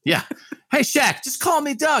 Yeah. Hey, Shaq, just call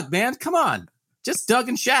me Doug, man. Come on. Just Doug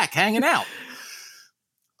and Shaq hanging out.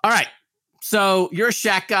 All right. So you're a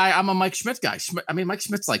Shaq guy. I'm a Mike Schmidt guy. Mike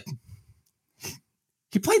Schmidt's like,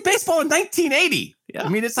 he played baseball in 1980. Yeah. I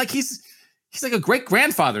mean, it's like he's like a great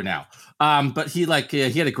grandfather now. But he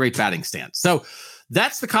had a great batting stance. So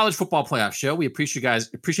that's the College Football Playoff Show. We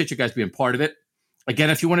appreciate you guys being part of it. Again,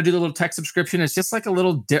 if you want to do the little tech subscription, it's just like a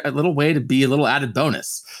little way to be a little added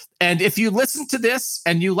bonus. And if you listen to this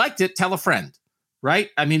and you liked it, tell a friend, right?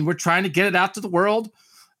 I mean, we're trying to get it out to the world.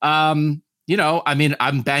 I'm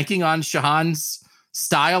banking on Shahan's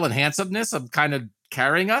style and handsomeness of kind of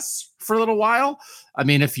carrying us for a little while. I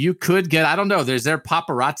mean, if you could get, I don't know, is there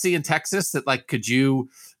paparazzi in Texas that could you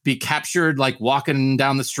be captured walking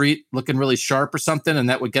down the street looking really sharp or something, and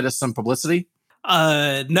that would get us some publicity?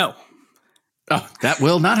 No. Oh, that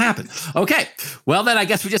will not happen. Okay. Well, then I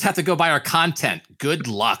guess we just have to go by our content. Good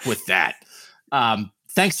luck with that.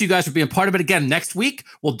 Thanks to you guys for being part of it. Again, next week,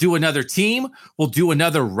 we'll do another team. We'll do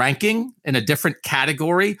another ranking in a different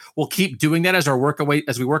category. We'll keep doing that as we work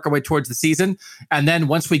our way towards the season. And then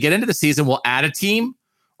once we get into the season, we'll add a team,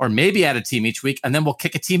 or maybe add a team each week, and then we'll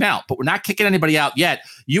kick a team out. But we're not kicking anybody out yet.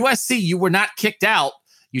 USC, you were not kicked out.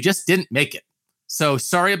 You just didn't make it. So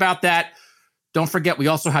sorry about that. Don't forget, we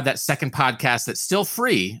also have that second podcast that's still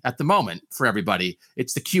free at the moment for everybody.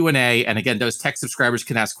 It's the Q&A. And again, those tech subscribers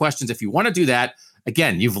can ask questions. If you want to do that,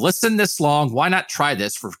 again, you've listened this long. Why not try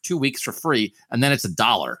this for 2 weeks for free? And then it's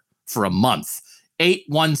 $1 for a month.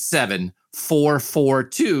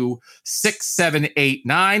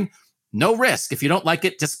 817-442-6789. No risk. If you don't like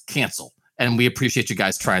it, just cancel. And we appreciate you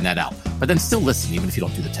guys trying that out. But then still listen, even if you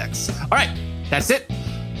don't do the text. All right. That's it.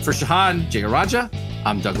 For Shahan Jayaraja,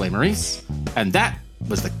 I'm Doug Maurice. And that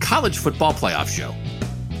was the College Football Playoff Show.